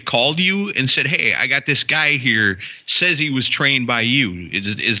somebody have called you and said, hey, I got this guy here, says he was trained by you.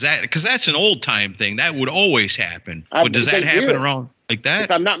 Is that, because that's an old time thing. That would always happen. But does that happen around like that?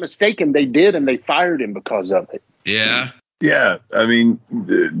 If I'm not mistaken, they did, and they fired him because of it. Yeah. Yeah. I mean,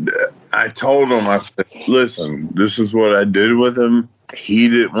 I told him, I said, listen, this is what I did with him. He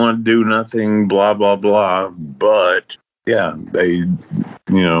didn't want to do nothing, blah, blah, blah. But yeah, they,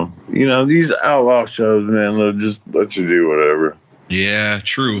 these outlaw shows, man, they'll just let you do whatever. Yeah,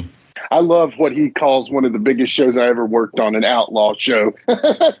 true. I love what he calls one of the biggest shows I ever worked on, an outlaw show.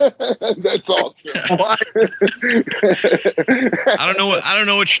 That's awesome. I don't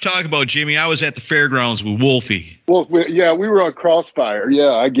know what you're talking about, Jimmy. I was at the fairgrounds with Wolfie. Well, yeah, we were on Crossfire.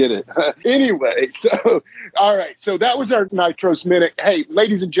 Yeah, I get it. Anyway, so all right, so that was our Nitros Minute. Hey,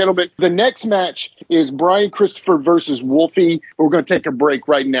 ladies and gentlemen, the next match is Brian Christopher versus Wolfie. We're going to take a break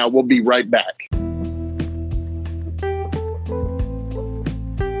right now. We'll be right back.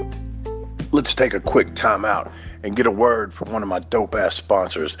 Let's take a quick time out and get a word from one of my dope-ass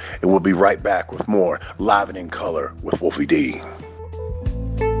sponsors, and we'll be right back with more Live and in Color with Wolfie D.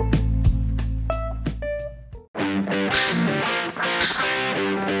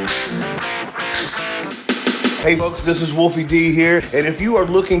 Hey folks, this is Wolfie D here, and if you are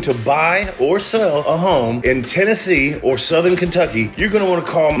looking to buy or sell a home in Tennessee or Southern Kentucky, you're going to want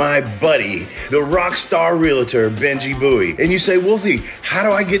to call my buddy, the rock star realtor, Benji Bowie. And you say, Wolfie, how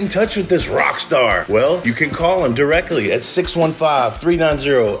do I get in touch with this rock star? Well, you can call him directly at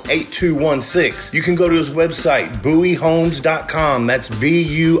 615-390-8216. You can go to his website, bowiehomes.com. That's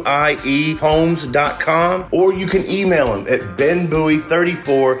B-U-I-E homes.com. Or you can email him at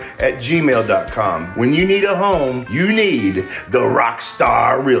benbowie34@gmail.com. When you need a home, you need the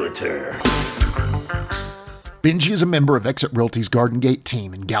Rockstar Realtor. Benji is a member of Exit Realty's Garden Gate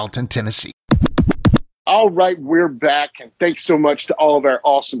team in Gallatin, Tennessee. All right, we're back, and thanks so much to all of our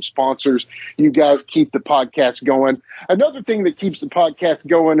awesome sponsors. You guys keep the podcast going. Another thing that keeps the podcast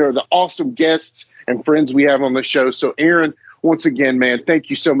going are the awesome guests and friends we have on the show. So, Aaron, once again, man,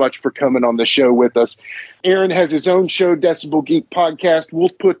 thank you so much for coming on the show with us. Aaron has his own show, Decibel Geek Podcast. We'll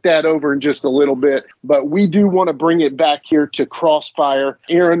put that over in just a little bit, but we do want to bring it back here to Crossfire.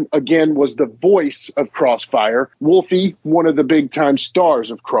 Aaron, again, was the voice of Crossfire. Wolfie, one of the big-time stars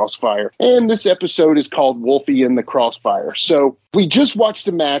of Crossfire. And this episode is called Wolfie in the Crossfire. So we just watched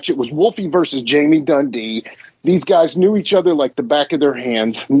a match. It was Wolfie versus Jamie Dundee. These guys knew each other like the back of their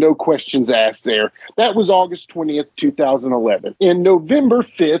hands. No questions asked there. That was August 20th, 2011. In November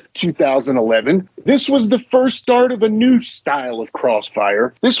 5th, 2011, this was the first start of a new style of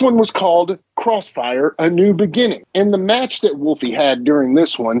Crossfire. This one was called Crossfire, A New Beginning. And the match that Wolfie had during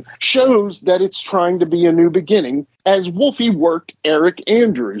this one shows that it's trying to be a new beginning as Wolfie worked Eric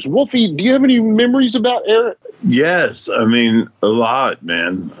Andrews. Wolfie, do you have any memories about Eric? Yes, I mean, a lot,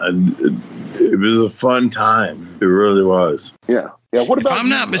 man. It was a fun time. It really was. Yeah. Yeah. What about if I'm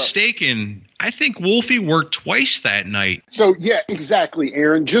not mistaken, I think Wolfie worked twice that night. So, yeah, exactly,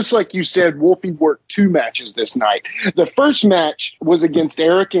 Aaron. Just like you said, Wolfie worked 2 matches this night. The first match was against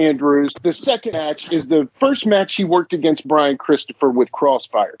Eric Andrews. The second match is the first match he worked against Brian Christopher with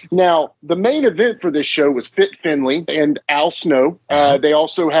Crossfire. Now, the main event for this show was Fit Finlay and Al Snow. They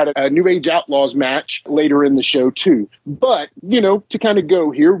also had a New Age Outlaws match later in the show, too. But, you know, to kind of go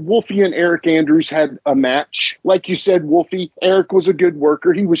here, Wolfie and Eric Andrews had a match. Like you said, Wolfie, Eric was a good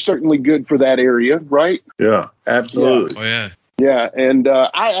worker. He was certainly good for that area, right? Yeah, absolutely. Oh, yeah. Yeah, and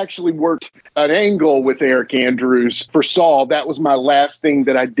I actually worked an angle with Eric Andrews for Saul. That was my last thing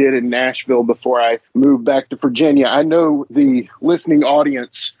that I did in Nashville before I moved back to Virginia. I know the listening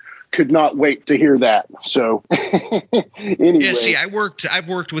audience could not wait to hear that. So anyway. Yeah, see, I've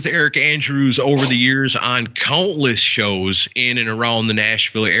worked with Eric Andrews over the years on countless shows in and around the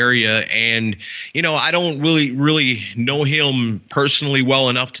Nashville area. And, you know, I don't really know him personally well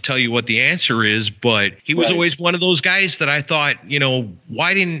enough to tell you what the answer is, but he was always one of those guys that I thought, you know,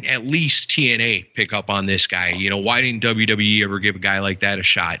 why didn't at least TNA pick up on this guy? You know, why didn't WWE ever give a guy like that a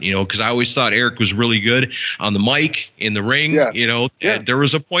shot? You know, because I always thought Eric was really good on the mic, in the ring. Yeah. You know, there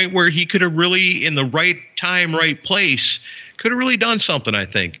was a point where he could have really, in the right time, right place, could have really done something, I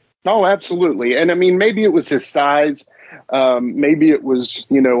think. Oh, absolutely. And I mean, maybe it was his size. Maybe it was,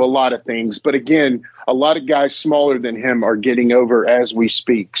 you know, a lot of things. But again, a lot of guys smaller than him are getting over as we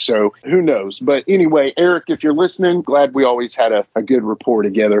speak. So who knows? But anyway, Eric, if you're listening, glad we always had a good rapport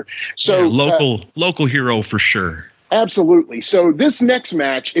together. So local hero for sure. Absolutely. So this next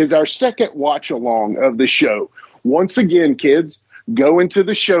match is our second watch along of the show. Once again, kids, go into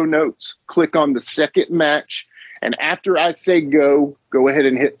the show notes, click on the second match, and after I say go ahead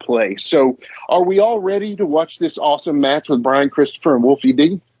and hit play. So are we all ready to watch this awesome match with Brian Christopher and Wolfie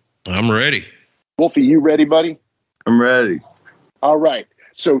D? I'm ready. Wolfie, you ready, buddy? I'm ready. All right.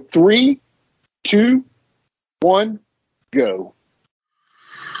 So 3, 2, 1, go.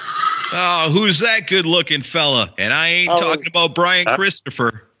 Oh, who's that good-looking fella? And I ain't talking about Brian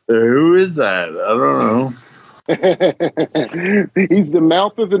Christopher. Who is that? I don't know. He's the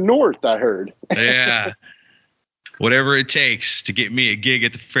mouth of the North, I heard. Yeah. Whatever it takes to get me a gig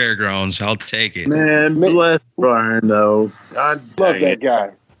at the fairgrounds, I'll take it. Man, bless Brian, though. God love that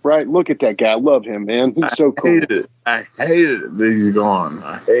guy. Right? Look at that guy. I love him, man. He's so cool. I hated it that he's gone.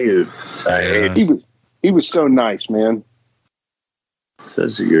 I hate it. He was so nice, man.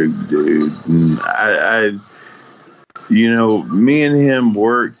 Such a good dude. I you know, me and him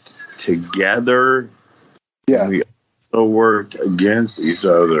worked together. Yeah. We also worked against each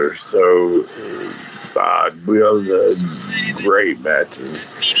other. So, we all had great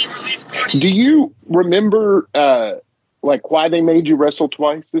matches. Do you remember, like, why they made you wrestle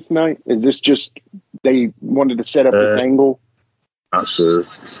twice this night? Is this just they wanted to set up this angle? Not sure.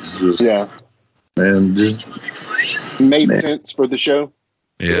 Yeah. And just made sense for the show.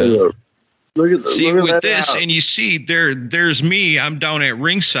 Yeah. Look at with this, and you see there's me. I'm down at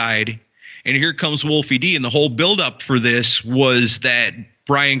ringside, and here comes Wolfie D. And the whole buildup for this was that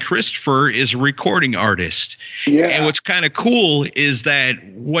Brian Christopher is a recording artist. Yeah. And what's kind of cool is that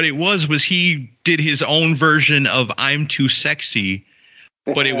what it was he did his own version of I'm Too Sexy,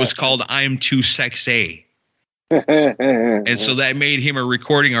 but it was called I'm Too Sexy. And so that made him a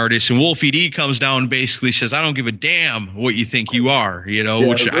recording artist. And Wolfie D comes down and basically says, I don't give a damn what you think you are,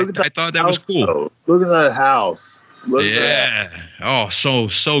 which I thought that was cool. Though. Look at that house. Look at that. Oh,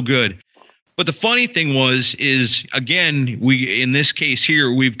 so good. But the funny thing is again, in this case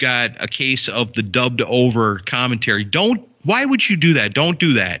here, we've got a case of the dubbed over commentary. Why would you do that? Don't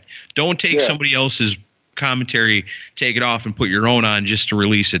do that. Don't take somebody else's commentary, take it off and put your own on just to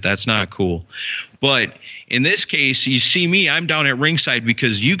release it. That's not cool. But in this case, you see me, I'm down at ringside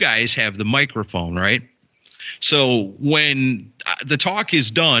because you guys have the microphone, right? So when the talk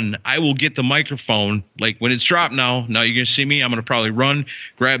is done, I will get the microphone. Like when it's dropped now you're going to see me. I'm going to probably run,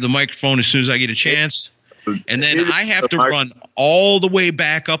 grab the microphone as soon as I get a chance. And then I have to run all the way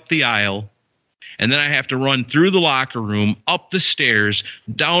back up the aisle. And then I have to run through the locker room, up the stairs,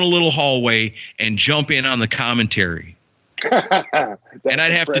 down a little hallway, and jump in on the commentary. And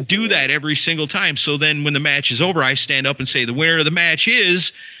I'd have to do that every single time. So then when the match is over, I stand up and say the winner of the match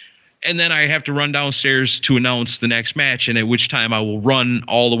is, and then I have to run downstairs to announce the next match, and at which time I will run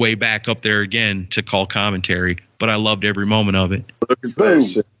all the way back up there again to call commentary. But I loved every moment of it. Look at that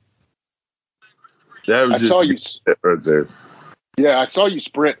shit. That was saw you right there. Yeah, I saw you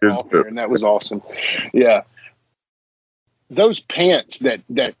sprint off there, and that was awesome. Yeah. Those pants that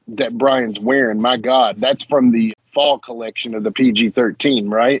Brian's wearing, my God, that's from the fall collection of the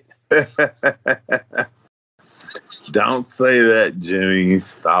PG-13, right? Don't say that, Jimmy.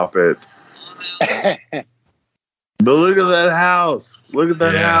 Stop it. But look at that house. Look at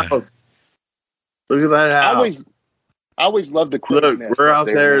that house. Look at that house. I always love the look. We're out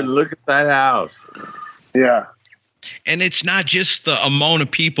there. Look at that house. Yeah. And it's not just the amount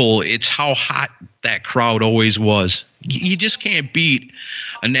of people, it's how hot that crowd always was. You just can't beat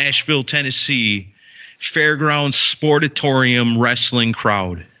a Nashville, Tennessee fairground sportatorium wrestling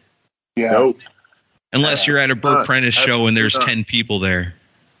crowd. Yeah. Nope. Unless you're at a Burt Prentice show and there's 10 people there.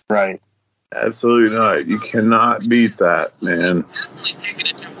 Right. Absolutely not. You cannot beat that, man.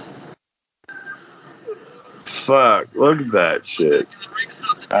 Fuck. Look at that shit.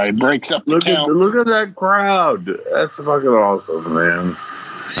 It breaks up the count. Look at that crowd. That's fucking awesome, man.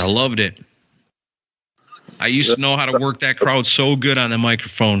 I loved it. I used to know how to work that crowd so good on the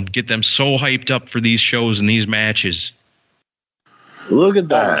microphone, get them so hyped up for these shows and these matches. Look at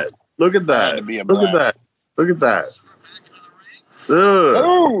that. Look at that. Look at that. Look at that.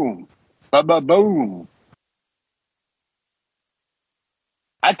 Boom. Boom.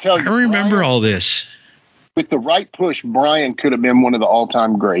 I tell you. I remember all this. With the right push, Brian could have been one of the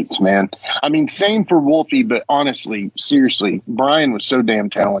all-time greats, man. I mean, same for Wolfie, but honestly, seriously, Brian was so damn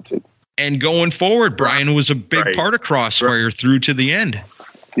talented. And going forward, Brian was a big part of Crossfire through to the end.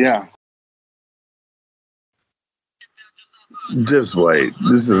 Yeah. Just wait.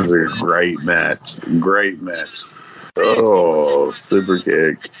 This is a great match. Great match. Oh, super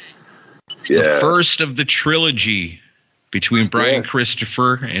kick. Yeah. The first of the trilogy between Brian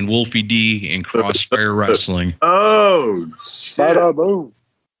Christopher and Wolfie D in Crossfire Wrestling. Oh, shit. Boom.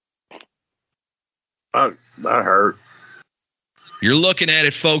 That hurt. You're looking at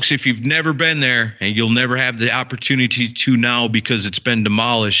it, folks, if you've never been there, and you'll never have the opportunity to now because it's been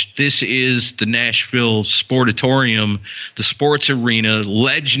demolished. This is the Nashville Sportatorium, the sports arena,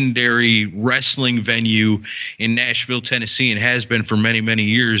 legendary wrestling venue in Nashville, Tennessee, and has been for many, many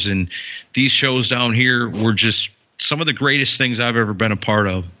years. And these shows down here were just some of the greatest things I've ever been a part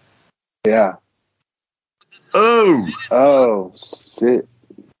of. Yeah. Oh, shit.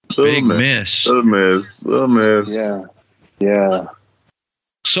 Big miss. Little miss. Yeah. Yeah.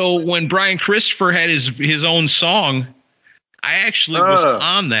 So when Brian Christopher had his own song, I actually was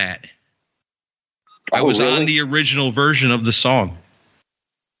on that. I was on the original version of the song.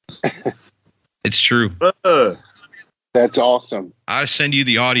 It's true. That's awesome. I'll send you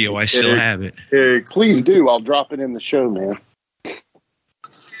the audio. I still have it. Please do. I'll drop it in the show, man.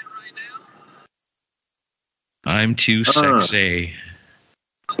 I'm too sexy.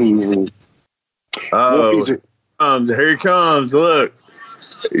 Mm-hmm. Here he comes. Look.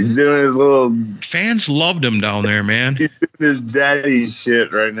 He's doing his little... Fans loved him down there, man. He's doing his daddy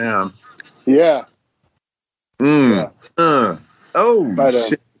shit right now. Yeah. Oh,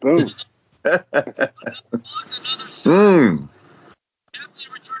 shit. Boom.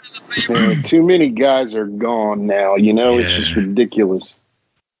 Man, too many guys are gone now. You know, it's just ridiculous.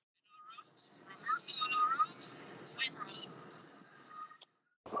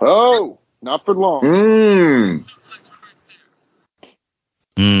 Oh, Not for long.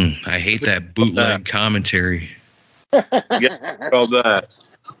 I hate that bootleg commentary. Yeah, all that.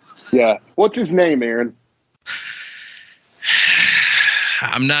 Yeah. What's his name, Aaron?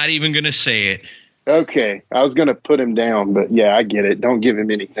 I'm not even going to say it. Okay. I was going to put him down, but yeah, I get it. Don't give him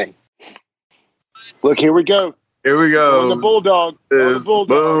anything. Look, here we go. Here we go. On the Bulldog. On the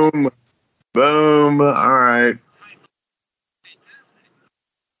Bulldog. Boom. Boom. All right.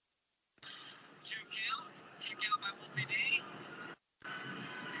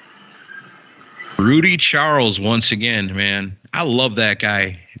 Rudy Charles once again, man. I love that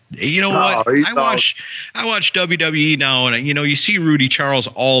guy. You know what? I watch WWE now, and you see Rudy Charles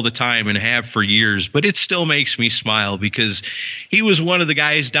all the time and have for years, but it still makes me smile because he was one of the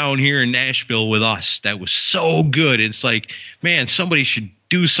guys down here in Nashville with us that was so good. It's like, man, somebody should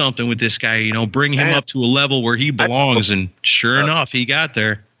do something with this guy, bring him up to a level where he belongs, and sure enough, he got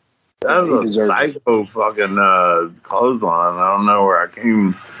there. That was a psycho fucking clothesline. I don't know where I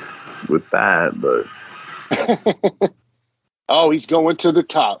came with that, but oh, he's going to the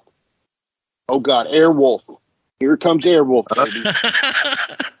top. Oh God, Airwolf. Here comes Airwolf, baby.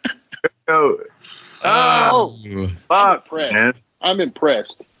 Fuck, I'm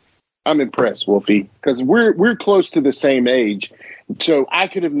impressed. I'm impressed, Wolfie, because we're close to the same age, so I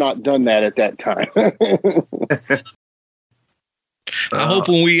could have not done that at that time. I hope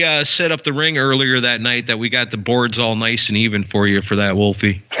when we set up the ring earlier that night that we got the boards all nice and even for you for that,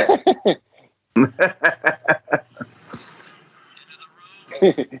 Wolfie.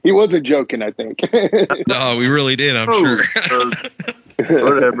 He wasn't joking, I think. No, we really did, I'm sure.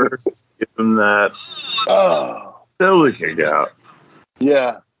 Whatever. Give him that. Oh. Still a kick out.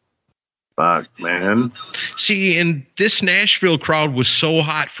 Yeah. Fuck, man. See, and this Nashville crowd was so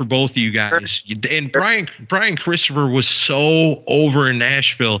hot for both of you guys. And Brian Christopher was so over in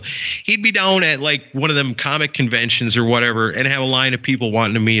Nashville. He'd be down at like one of them comic conventions or whatever and have a line of people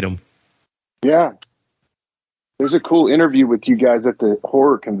wanting to meet him. Yeah. There's a cool interview with you guys at the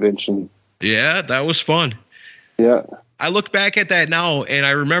horror convention. Yeah, that was fun. Yeah. I look back at that now, and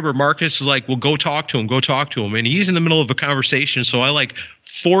I remember Marcus is like, well, go talk to him. And he's in the middle of a conversation, so I like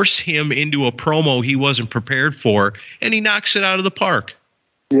force him into a promo he wasn't prepared for, and he knocks it out of the park.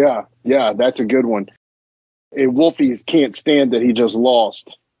 Yeah, that's a good one. And Wolfie can't stand that he just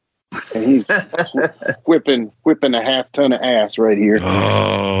lost. And he's whipping a half ton of ass right here.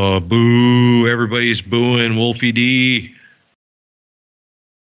 Oh, boo. Everybody's booing Wolfie D.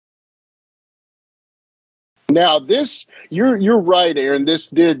 Now this, you're right, Aaron.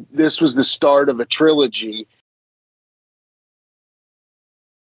 This was the start of a trilogy.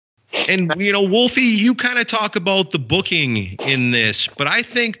 And Wolfie, you kind of talk about the booking in this, but I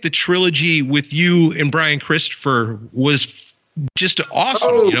think the trilogy with you and Brian Christopher was just awesome.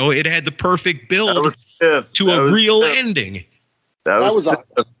 Oh. It had the perfect build to a real ending. That was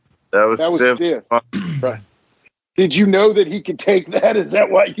stiff. Right. Did you know that he could take that? Is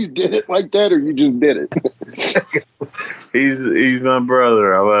that why you did it like that, or you just did it? He's my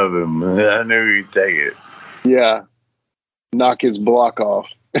brother. I love him. I knew he'd take it. Yeah. Knock his block off.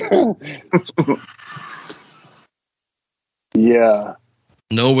 Yeah.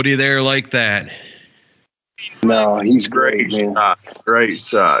 Nobody there like that. No, he's great, man. Great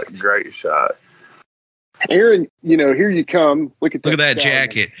shot. Aaron, here you come. Look at that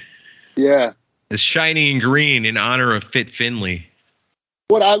jacket. Yeah. It's shiny and green in honor of Fit Finley.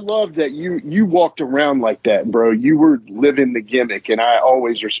 What I love that you walked around like that, bro. You were living the gimmick, and I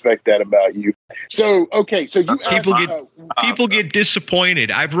always respect that about you. So, okay, so people get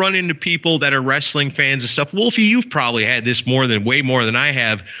disappointed. I've run into people that are wrestling fans and stuff. Wolfie, you've probably had this way more than I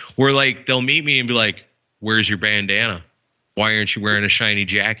have, where like they'll meet me and be like, "Where's your bandana? Why aren't you wearing a shiny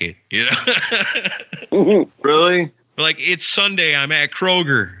jacket?" Really? Like, it's Sunday. I'm at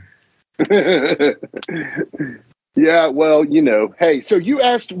Kroger. Yeah, well, hey, so you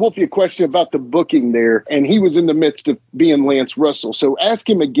asked Wolfie a question about the booking there, and he was in the midst of being Lance Russell. So ask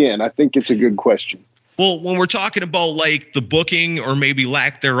him again. I think it's a good question. Well, when we're talking about like the booking or maybe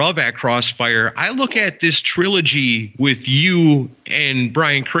lack thereof at Crossfire, I look at this trilogy with you and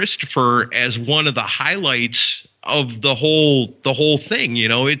Brian Christopher as one of the highlights of the whole thing.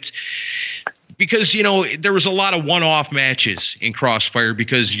 It's because, there was a lot of one-off matches in Crossfire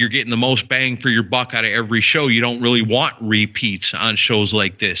because you're getting the most bang for your buck out of every show. You don't really want repeats on shows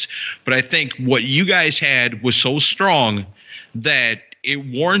like this. But I think what you guys had was so strong that it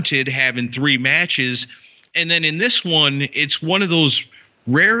warranted having 3 matches. And then in this one, it's one of those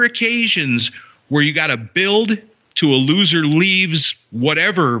rare occasions where you got to build to a loser leaves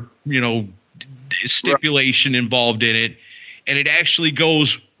whatever, stipulation involved in it. And it actually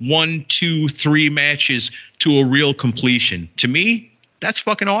goes 1, 2, 3 matches to a real completion. To me, that's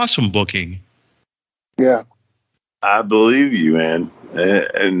fucking awesome booking. Yeah. I believe you, man.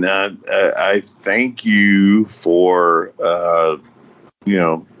 And I thank you for,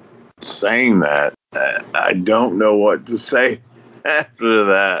 saying that. I don't know what to say after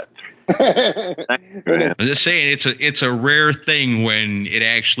that. I'm just saying it's a rare thing when it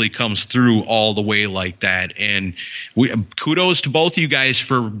actually comes through all the way like that. And kudos to both of you guys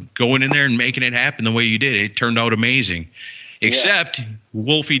for going in there and making it happen the way you did. It turned out amazing. Except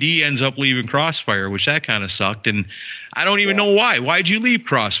Wolfie D ends up leaving Crossfire, which that kind of sucked. And I don't even know why. Why'd you leave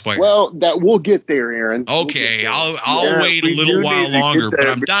Crossfire? Well, that we'll get there, Aaron. Okay, I'll wait a little while longer, but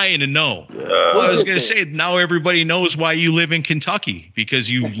I'm dying to know. Well, I was going to say, now everybody knows why you live in Kentucky, because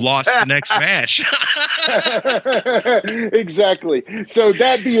you lost the next match. Exactly. So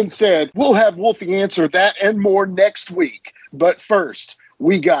that being said, we'll have Wolfie answer that and more next week. But first,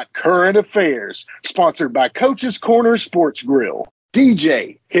 we got Current Affairs, sponsored by Coach's Corner Sports Grill.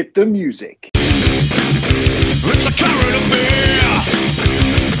 DJ, hit the music. It's a current affair.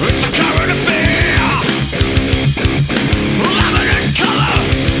 It's a current affair. Love it in color.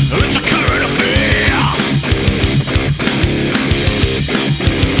 It's a current affair.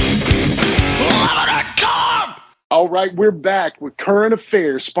 Love it in color. All right, we're back with Current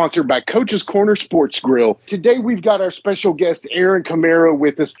Affairs, sponsored by Coach's Corner Sports Grill. Today, we've got our special guest, Aaron Camaro,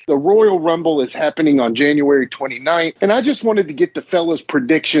 with us. The Royal Rumble is happening on January 29th, and I just wanted to get the fellas'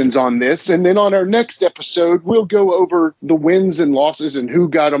 predictions on this. And then on our next episode, we'll go over the wins and losses and who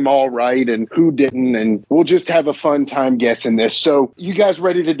got them all right and who didn't, and we'll just have a fun time guessing this. So, you guys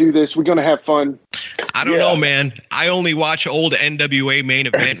ready to do this? We're going to have fun? I don't know, man. I only watch old NWA main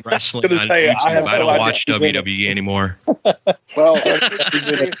event wrestling on YouTube. I don't watch WWE anymore. Well,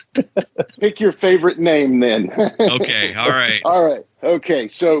 pick your favorite name then. Okay, all right. All right. Okay,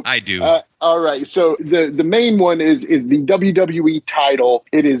 so I do. All right, so the main one is the WWE title.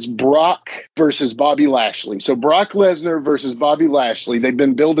 It is Brock versus Bobby Lashley. So Brock Lesnar versus Bobby Lashley. They've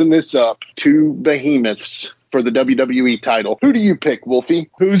been building this up, two behemoths for the WWE title. Who do you pick, Wolfie?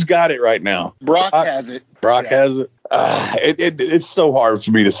 Who's got it right now? Brock has it. Brock has it. It's so hard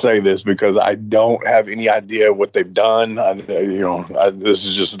for me to say this because I don't have any idea what they've done. This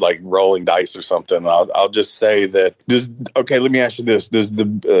is just like rolling dice or something. I'll just say that. Okay, let me ask you this: does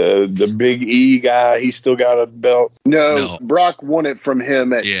the Big E guy? He still got a belt? No. Brock won it from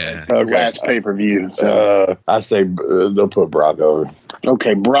him at last pay-per-view. So. I say they'll put Brock over.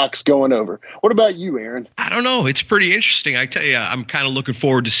 Okay, Brock's going over. What about you, Aaron? I don't know. It's pretty interesting. I tell you, I'm kind of looking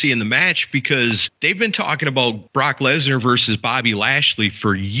forward to seeing the match because they've been talking about Brock Lesnar versus Bobby Lashley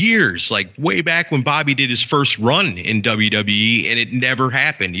for years, like way back when Bobby did his first run in WWE, and it never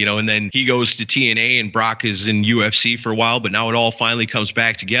happened, and then he goes to TNA and Brock is in UFC for a while, but now it all finally comes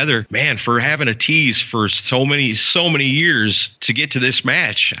back together. Man, for having a tease for so many years to get to this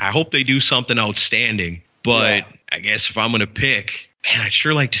match, I hope they do something outstanding. But I guess if I'm going to pick, man, I'd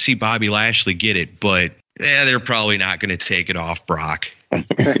sure like to see Bobby Lashley get it, but they're probably not going to take it off Brock.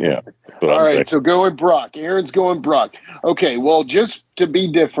 Yeah. All right, so go with Brock. Aaron's going Brock. Okay, well, just to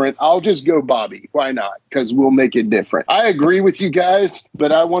be different, I'll just go Bobby. Why not? Because we'll make it different. I agree with you guys,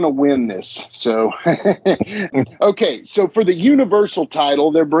 but I want to win this. So, okay, so for the Universal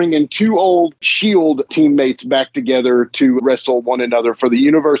title, they're bringing two old Shield teammates back together to wrestle one another for the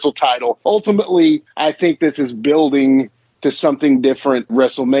Universal title. Ultimately, I think this is building to something different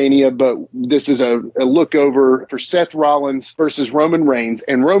WrestleMania, but this is a look over for Seth Rollins versus Roman Reigns,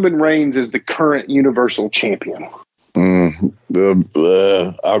 and Roman Reigns is the current Universal Champion. I'll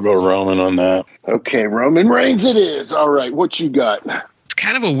go Roman on that. Okay, Roman Reigns it is. All right, what you got? It's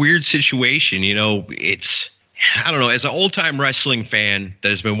kind of a weird situation, I don't know, as an old-time wrestling fan that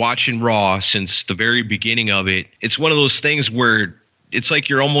has been watching Raw since the very beginning of it, it's one of those things where it's like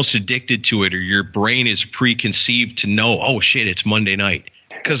you're almost addicted to it, or your brain is preconceived to know, oh shit, it's Monday night.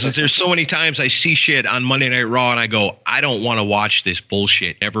 Because there's so many times I see shit on Monday Night Raw and I go, I don't want to watch this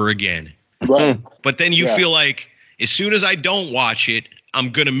bullshit ever again. Right. But then you feel like as soon as I don't watch it, I'm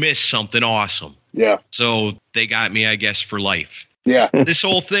going to miss something awesome. Yeah. So they got me, I guess, for life. Yeah. This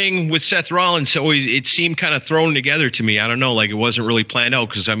whole thing with Seth Rollins, it seemed kind of thrown together to me. I don't know, like it wasn't really planned out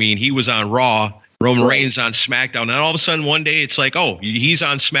because, he was on Raw. Roman Reigns on SmackDown. And all of a sudden, one day, it's like, oh, he's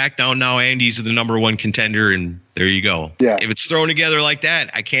on SmackDown now, and he's the number one contender, and there you go. Yeah. If it's thrown together like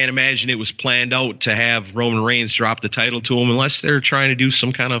that, I can't imagine it was planned out to have Roman Reigns drop the title to him unless they're trying to do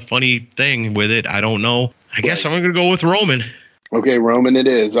some kind of funny thing with it. I don't know. I guess I'm going to go with Roman. Okay, Roman, it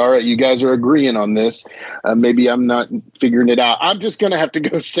is. All right, you guys are agreeing on this. Maybe I'm not figuring it out. I'm just going to have to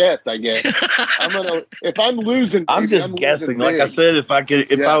go Seth, I guess. If I'm losing, I'm just guessing. Like I said, if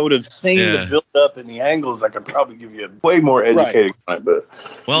I would have seen the build up and the angles, I could probably give you a way more educated point. But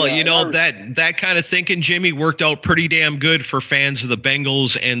that kind of thinking, Jimmy, worked out pretty damn good for fans of the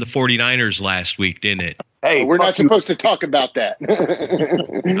Bengals and the 49ers last week, didn't it? Hey, we're not supposed to talk about that.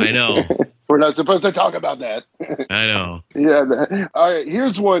 I know. We're not supposed to talk about that. I know. Yeah. All right.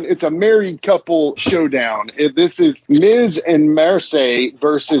 Here's one. It's a married couple showdown. This is Miz and Marseille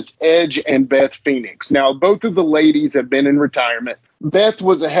versus Edge and Beth Phoenix. Now, both of the ladies have been in retirement. Beth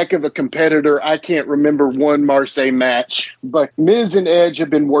was a heck of a competitor. I can't remember one Marseille match, but Miz and Edge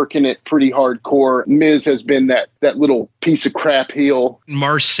have been working it pretty hardcore. Miz has been that little piece of crap heel.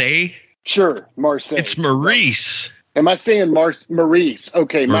 Marseille? Sure, Marseille. It's Maurice. Am I saying Maurice?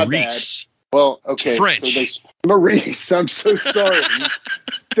 Okay, my bad. Well, okay. French. So Maurice, I'm so sorry.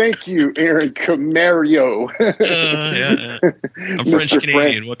 Thank you, Aaron Camario. I'm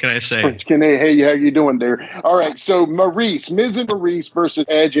French-Canadian. What can I say? French-Canadian. Hey, how you doing there? All right, so Miz and Maurice versus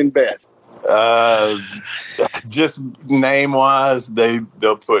Edge and Beth. Just name-wise,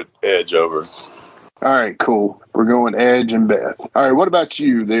 they'll put Edge over. All right, cool. We're going Edge and Beth. All right, what about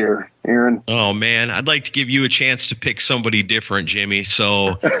you there, Aaron? Oh, man, I'd like to give you a chance to pick somebody different, Jimmy.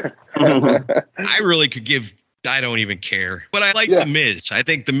 So I really could give – I don't even care. But I like The Miz. I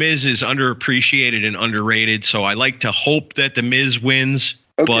think The Miz is underappreciated and underrated, so I like to hope that The Miz wins,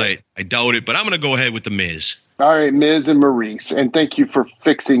 but I doubt it. But I'm going to go ahead with The Miz. All right, Miz and Maurice, and thank you for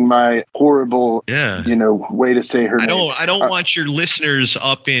fixing my horrible, way to say her name. I don't want your listeners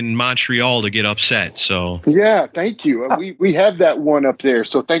up in Montreal to get upset. So yeah, thank you. We have that one up there,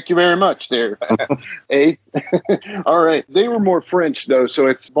 so thank you very much there. Hey, all right. They were more French though, so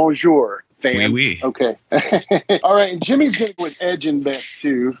it's bonjour. Fan. Oui. Okay. All right, and Jimmy's going to go with Edge and Beth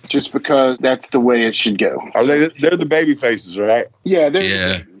too, just because that's the way it should go. Are they're the baby faces, right? Yeah, they're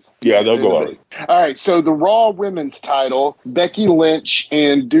the babies. Yeah, they'll go on. All right, so the Raw Women's title, Becky Lynch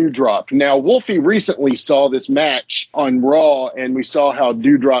and Doudrop. Now, Wolfie recently saw this match on Raw, and we saw how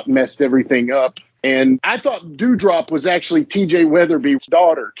Doudrop messed everything up. And I thought Doudrop was actually TJ Weatherby's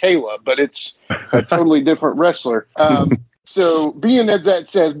daughter, Kayla, but it's a totally different wrestler. So, being as that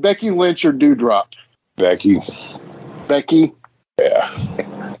says, Becky Lynch or Doudrop? Becky.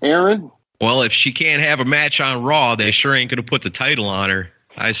 Yeah. Aaron? Well, if she can't have a match on Raw, they sure ain't going to put the title on her.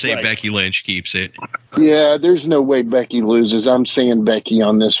 I say Becky Lynch keeps it. Yeah, there's no way Becky loses. I'm saying Becky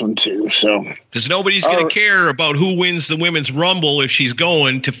on this one too. So because nobody's going to care about who wins the Women's Rumble if she's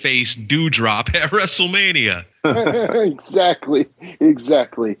going to face Doudrop at WrestleMania.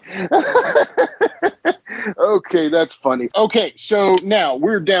 Exactly. Okay, that's funny. Okay, so now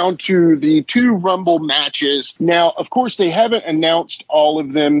we're down to the 2 Rumble matches. Now, of course, they haven't announced all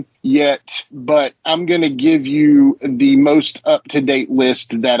of them yet, but I'm going to give you the most up-to-date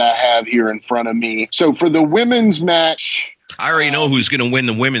list that I have here in front of me. So for the women's match... I already know who's going to win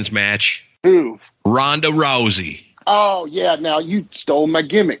the women's match. Who? Ronda Rousey. Oh, yeah. Now, you stole my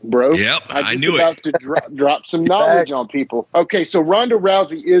gimmick, bro. Yep, I knew it. I was about to drop some knowledge on people. Okay, so Ronda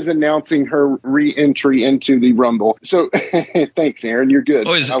Rousey is announcing her re-entry into the Rumble. So, thanks, Aaron. You're good.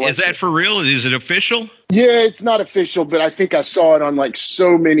 Oh, is that for real? Is it official? Yeah, it's not official, but I think I saw it on like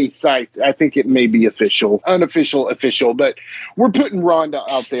so many sites. I think it may be official. Unofficial, official. But we're putting Ronda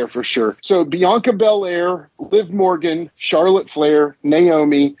out there for sure. So, Bianca Belair, Liv Morgan, Charlotte Flair,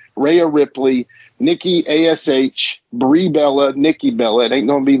 Naomi, Rhea Ripley, Nikki ASH, Brie Bella, Nikki Bella, it ain't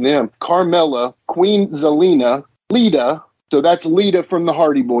gonna be them, Carmella, Queen Zelina, Lita, so that's Lita from the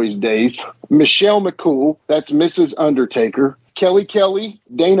Hardy Boys days, Michelle McCool, that's Mrs. Undertaker, Kelly,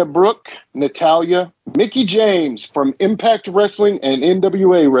 Dana Brooke, Natalya, Mickie James from Impact Wrestling and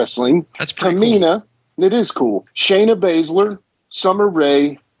NWA Wrestling, that's pretty Tamina, cool. It is cool, Shayna Baszler, Summer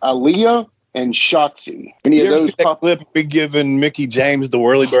Rae, Aaliyah, and Shotzi. Any of those clip be giving Mickie James the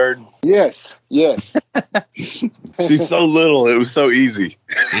whirly bird? Yes. She's so little, it was so easy.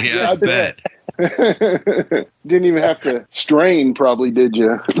 Yeah, I bet. Didn't even have to strain, probably, did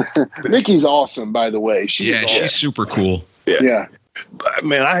you? Mickey's awesome, by the way. She's super cool. Yeah.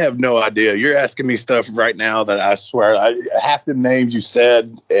 Man, I have no idea. You're asking me stuff right now that I swear half the names you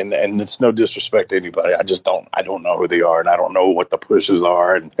said, and it's no disrespect to anybody. I don't know who they are, and I don't know what the pushes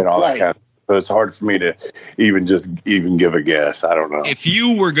are and all that kind of. So it's hard for me to even give a guess. I don't know. If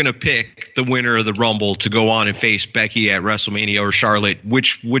you were going to pick the winner of the Rumble to go on and face Becky at WrestleMania or Charlotte,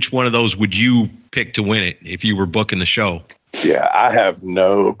 which one of those would you pick to win it if you were booking the show? Yeah, I have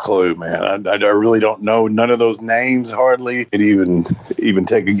no clue, man. I really don't know none of those names hardly. Could even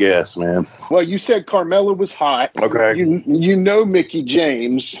take a guess, man. Well, you said Carmella was hot. Okay. You know Mickey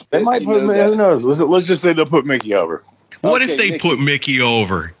James. They might put me. Who knows? Let's just say they'll put Mickey over. What Okay, if they Mickey. put Mickey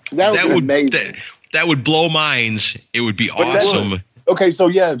over? That would be amazing. That would blow minds. It would be awesome. Okay, so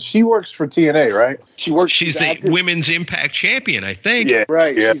yeah, she works for TNA, right? She works. She's the Women's Impact Champion, I think. Yeah,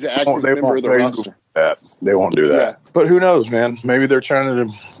 Right. Yeah. She's an active member of the roster. They won't do that. Yeah. But who knows, man? Maybe they're trying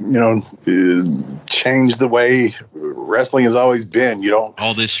to, change the way wrestling has always been. You don't.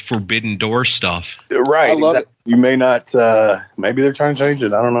 All this forbidden door stuff. Right. I love it. You may not. Maybe they're trying to change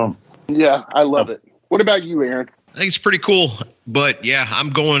it. I don't know. Yeah, I love it. What about you, Aaron? I think it's pretty cool. But yeah,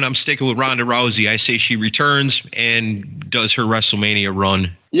 I'm sticking with Ronda Rousey. I say she returns and does her WrestleMania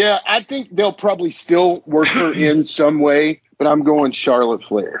run. Yeah, I think they'll probably still work her in some way, but I'm going Charlotte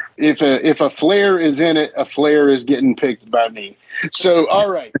Flair. If a Flair is in it, a Flair is getting picked by me. So, all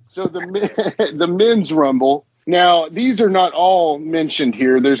right. So the men's Rumble. Now, these are not all mentioned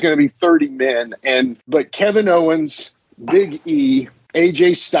here. There's going to be 30 men, but Kevin Owens, Big E,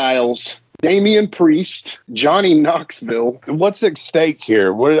 AJ Styles, Damian Priest, Johnny Knoxville. What's at stake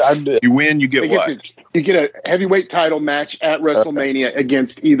here? You win, you get what? You get a heavyweight title match at WrestleMania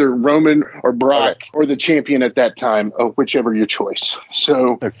against either Roman or Brock or the champion at that time, whichever your choice.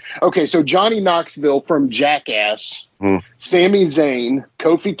 So, so Johnny Knoxville from Jackass, Sami Zayn,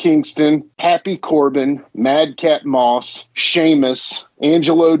 Kofi Kingston, Happy Corbin, Madcap Moss, Sheamus,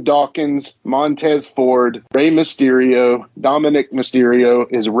 Angelo Dawkins, Montez Ford, Rey Mysterio, Dominic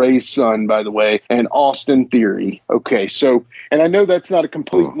Mysterio is Rey's son, by the way, and Austin Theory. Okay, so, and I know that's not a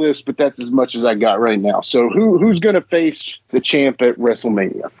complete list, but that's as much as I got right now. So who's going to face the champ at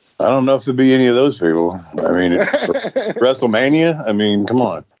WrestleMania? I don't know if it'd be any of those people. I mean, WrestleMania. I mean, come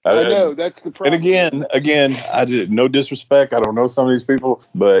on. I know that's the problem. And again, I did no disrespect. I don't know some of these people,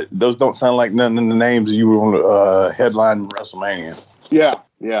 but those don't sound like none of the names you want to headline WrestleMania. Yeah,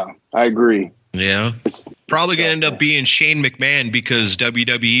 I agree. Yeah. It's probably going to end up being Shane McMahon because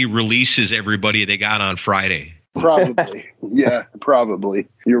WWE releases everybody they got on Friday. Probably. Yeah, probably.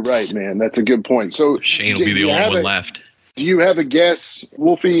 You're right, man. That's a good point. So Shane will be the only one left. Do you have a guess,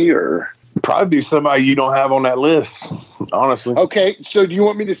 Wolfie, or? Probably be somebody you don't have on that list, honestly. Okay, so do you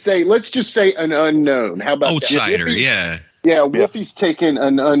want me to say, let's just say an unknown. How about outsider, that? Yeah. Yeah, Wolfie's taking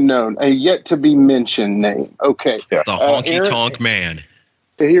an unknown, a yet-to-be-mentioned name. Okay. Yeah. The honky-tonk man.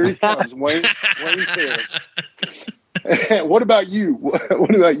 Here he comes, Wayne Ferris. What about you?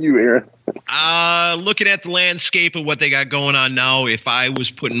 What about you, Aaron? Looking at the landscape of what they got going on now, if I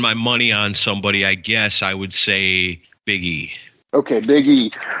was putting my money on somebody, I guess I would say Big E. Okay, Big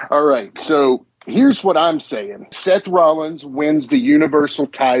E. All right, so here's what I'm saying. Seth Rollins wins the Universal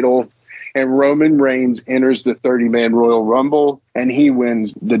title, and Roman Reigns enters the 30-man Royal Rumble, and he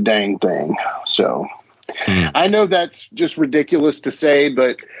wins the dang thing. So I know that's just ridiculous to say,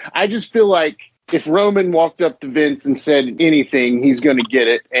 but I just feel like if Roman walked up to Vince and said anything, he's going to get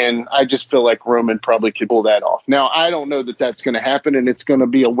it. And I just feel like Roman probably could pull that off. Now, I don't know that that's going to happen and it's going to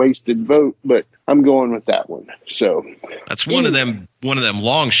be a wasted vote, but I'm going with that one. So that's one of them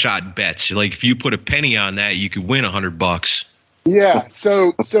long shot bets. Like if you put a penny on that, you could win $100. Yeah.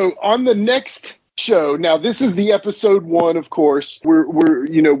 So on the next show, now this is the episode 1, of course.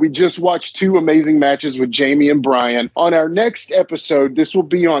 We just watched 2 amazing matches with Jamie and Brian. On our next episode, this will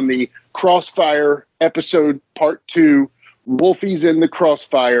be on the Crossfire episode part 2. Wolfie's in the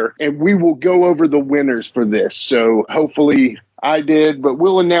Crossfire, and we will go over the winners for this. So hopefully I did, but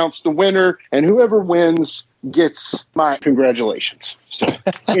we'll announce the winner, and whoever wins gets my congratulations. So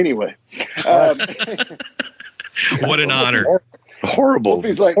anyway. What an honor. Horrible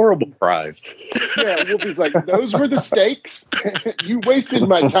prize. Yeah, Wolfie's like, those were the stakes. You wasted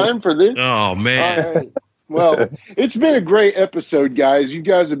my time for this. Oh, man. All right. Well, it's been a great episode, guys. You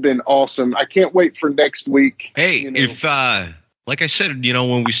guys have been awesome. I can't wait for next week. Hey, if like I said,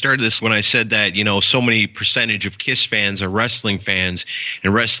 when we started this, when I said that, so many percentage of KISS fans are wrestling fans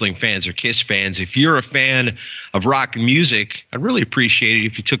and wrestling fans are KISS fans. If you're a fan of rock and music, I'd really appreciate it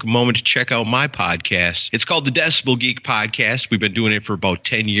if you took a moment to check out my podcast. It's called the Decibel Geek Podcast. We've been doing it for about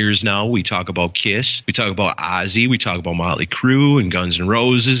 10 years now. We talk about KISS. We talk about Ozzy. We talk about Motley Crue and Guns N'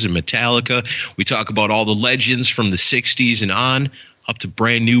 Roses and Metallica. We talk about all the legends from the 60s and on, up to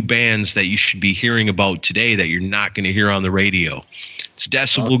brand new bands that you should be hearing about today that you're not going to hear on the radio. It's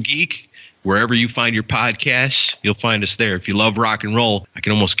Decibel Geek. Wherever you find your podcasts, you'll find us there. If you love rock and roll, I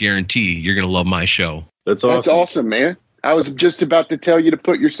can almost guarantee you're going to love my show. That's awesome. That's awesome, man. I was just about to tell you to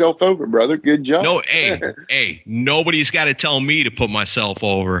put yourself over, brother. Good job. No, hey, nobody's got to tell me to put myself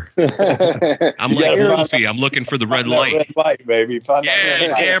over. I'm like Wolfie. I'm looking for the red light. Red light, baby.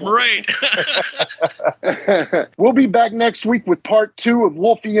 Damn right. We'll be back next week with part 2 of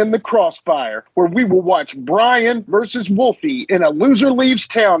Wolfie in the Crossfire, where we will watch Brian versus Wolfie in a loser leaves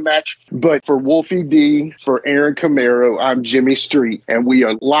town match. But for Wolfie D, for Aaron Camaro, I'm Jimmy Street, and we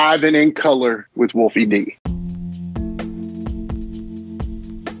are live and in color with Wolfie D.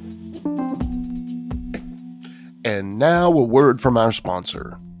 And now a word from our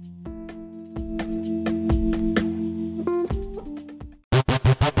sponsor.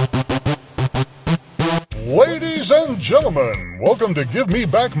 Ladies and gentlemen, welcome to Give Me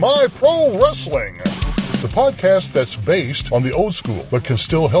Back My Pro Wrestling, the podcast that's based on the old school but can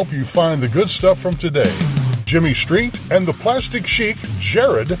still help you find the good stuff from today. Jimmy Street and the Plastic Sheik,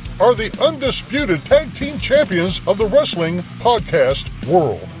 Jared, are the undisputed tag team champions of the wrestling podcast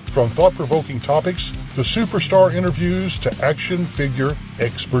world. From thought-provoking topics to superstar interviews to action figure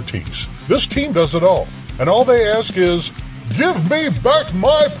expertise. This team does it all. And all they ask is, give me back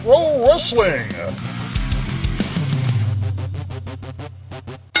my pro wrestling!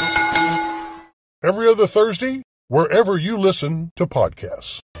 Every other Thursday, wherever you listen to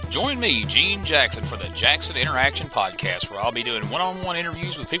podcasts. Join me, Gene Jackson, for the Jackson Interaction Podcast, where I'll be doing one-on-one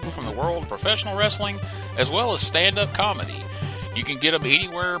interviews with people from the world of professional wrestling, as well as stand-up comedy. You can get them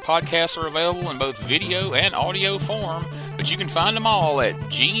anywhere podcasts are available in both video and audio form, but you can find them all at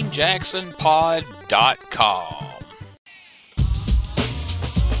GeneJacksonPod.com.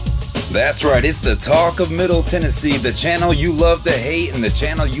 That's right, it's the talk of Middle Tennessee, the channel you love to hate and the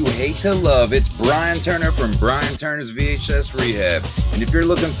channel you hate to love. It's Brian Turner from Brian Turner's VHS Rehab. And if you're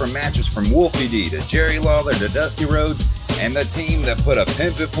looking for matches from Wolfie D to Jerry Lawler to Dusty Rhodes and the team that put a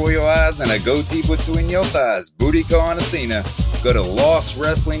pimp before your eyes and a goatee between your thighs, Booty Call and Athena, go to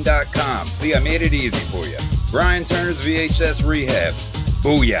LostWrestling.com. See, I made it easy for you. Brian Turner's VHS Rehab.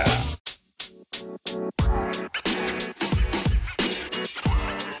 Booyah!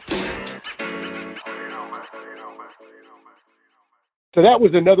 So that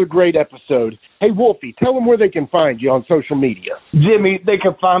was another great episode. Hey, Wolfie, tell them where they can find you on social media. Jimmy, they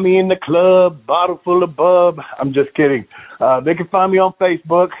can find me in the club, bottle full of bub. I'm just kidding. They can find me on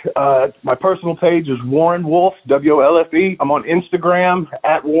Facebook. My personal page is Warren Wolf, WOLFE. I'm on Instagram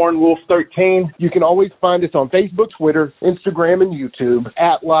at WarrenWolf13. You can always find us on Facebook, Twitter, Instagram, and YouTube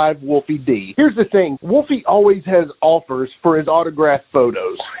at LiveWolfieD. Here's the thing. Wolfie always has offers for his autographed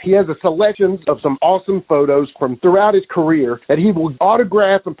photos. He has a selection of some awesome photos from throughout his career that he will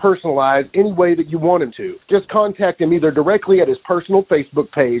autograph and personalize any way that you want him to. Just contact him either directly at his personal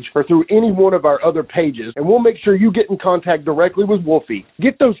Facebook page or through any one of our other pages, and we'll make sure you get in contact directly with Wolfie.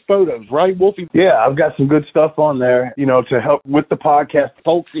 Get those photos, right, Wolfie? Yeah, I've got some good stuff on there, to help with the podcast.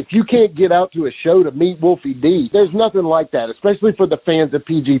 Folks, if you can't get out to a show to meet Wolfie D, there's nothing like that, especially for the fans of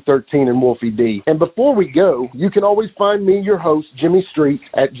PG-13 and Wolfie D. And before we go, you can always find me, your host, Jimmy Street,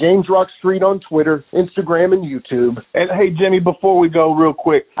 at James Rock Street on Twitter, Instagram, and YouTube. And hey, Jimmy, before we go real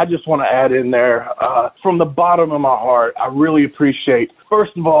quick, I just want to add in there, from the bottom of my heart, I really appreciate,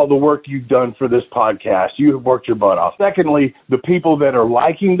 first of all, the work you've done for this podcast. You have worked your butt off. Secondly, the people that are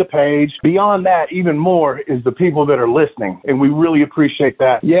liking the page. Beyond that, even more, is the people that are listening, and we really appreciate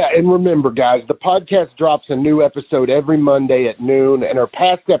that. Yeah, and remember, guys, the podcast drops a new episode every Monday at noon, and our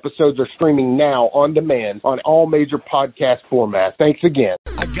past episodes are streaming now on demand on all major podcast formats. Thanks again.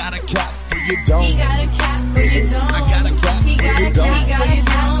 I got a cap for your dome. He got a cap for your dome. I got a cap for your dome. He got a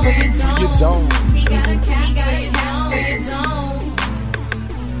cap for your dome. He got a cap for your dome.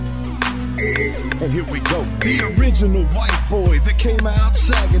 And here we go. The original white boy that came out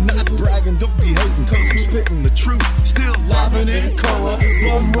sagging, not bragging, don't be hating, cause I'm spitting the truth. Still live and in color.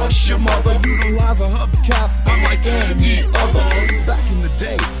 Bum rush your mother, utilize a hubcap, unlike any other. Back in the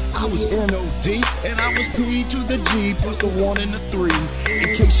day, I was NOD, and I was P to the G, plus the 1 and the 3.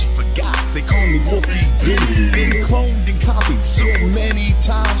 In case you forgot, they call me Wolfie D. Been cloned and copied so many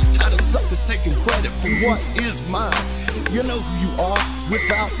times, tired of suckers taking credit for what is mine. You know who you are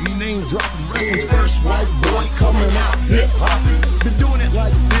without me name dropping. Wrestling's first white boy coming out hip hopping. Been doing it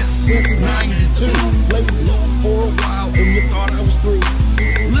like this since '92. Laid low for a while and you thought I was through.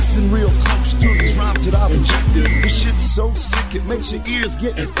 Listen real close to these rhymes that I've injected. This shit's so sick it makes your ears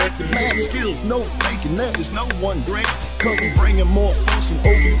get infected. Mad skills, no faking, there is no one great. Cause I'm bringing more folks than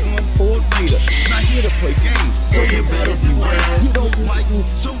Obi-Wan or Vader. Not here to play games, so you better beware. You don't like me,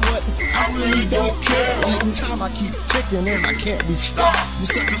 so what? I really don't care. Like time I keep ticking and I can't be stopped. You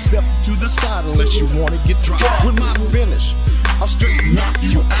sucker step to the side unless you wanna get dropped. With my finish, I'll straight knock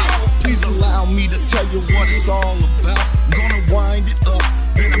you out. Please allow me to tell you what it's all about.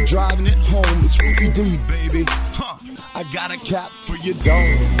 D, baby. Huh. I got a cap for your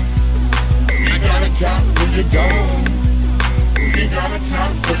dome. I got a cap for your dome. We got a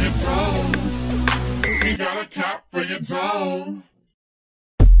cap for your dome. We got a cap for your dome.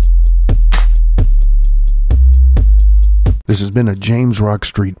 This has been a James Rock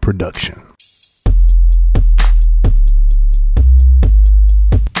Street production.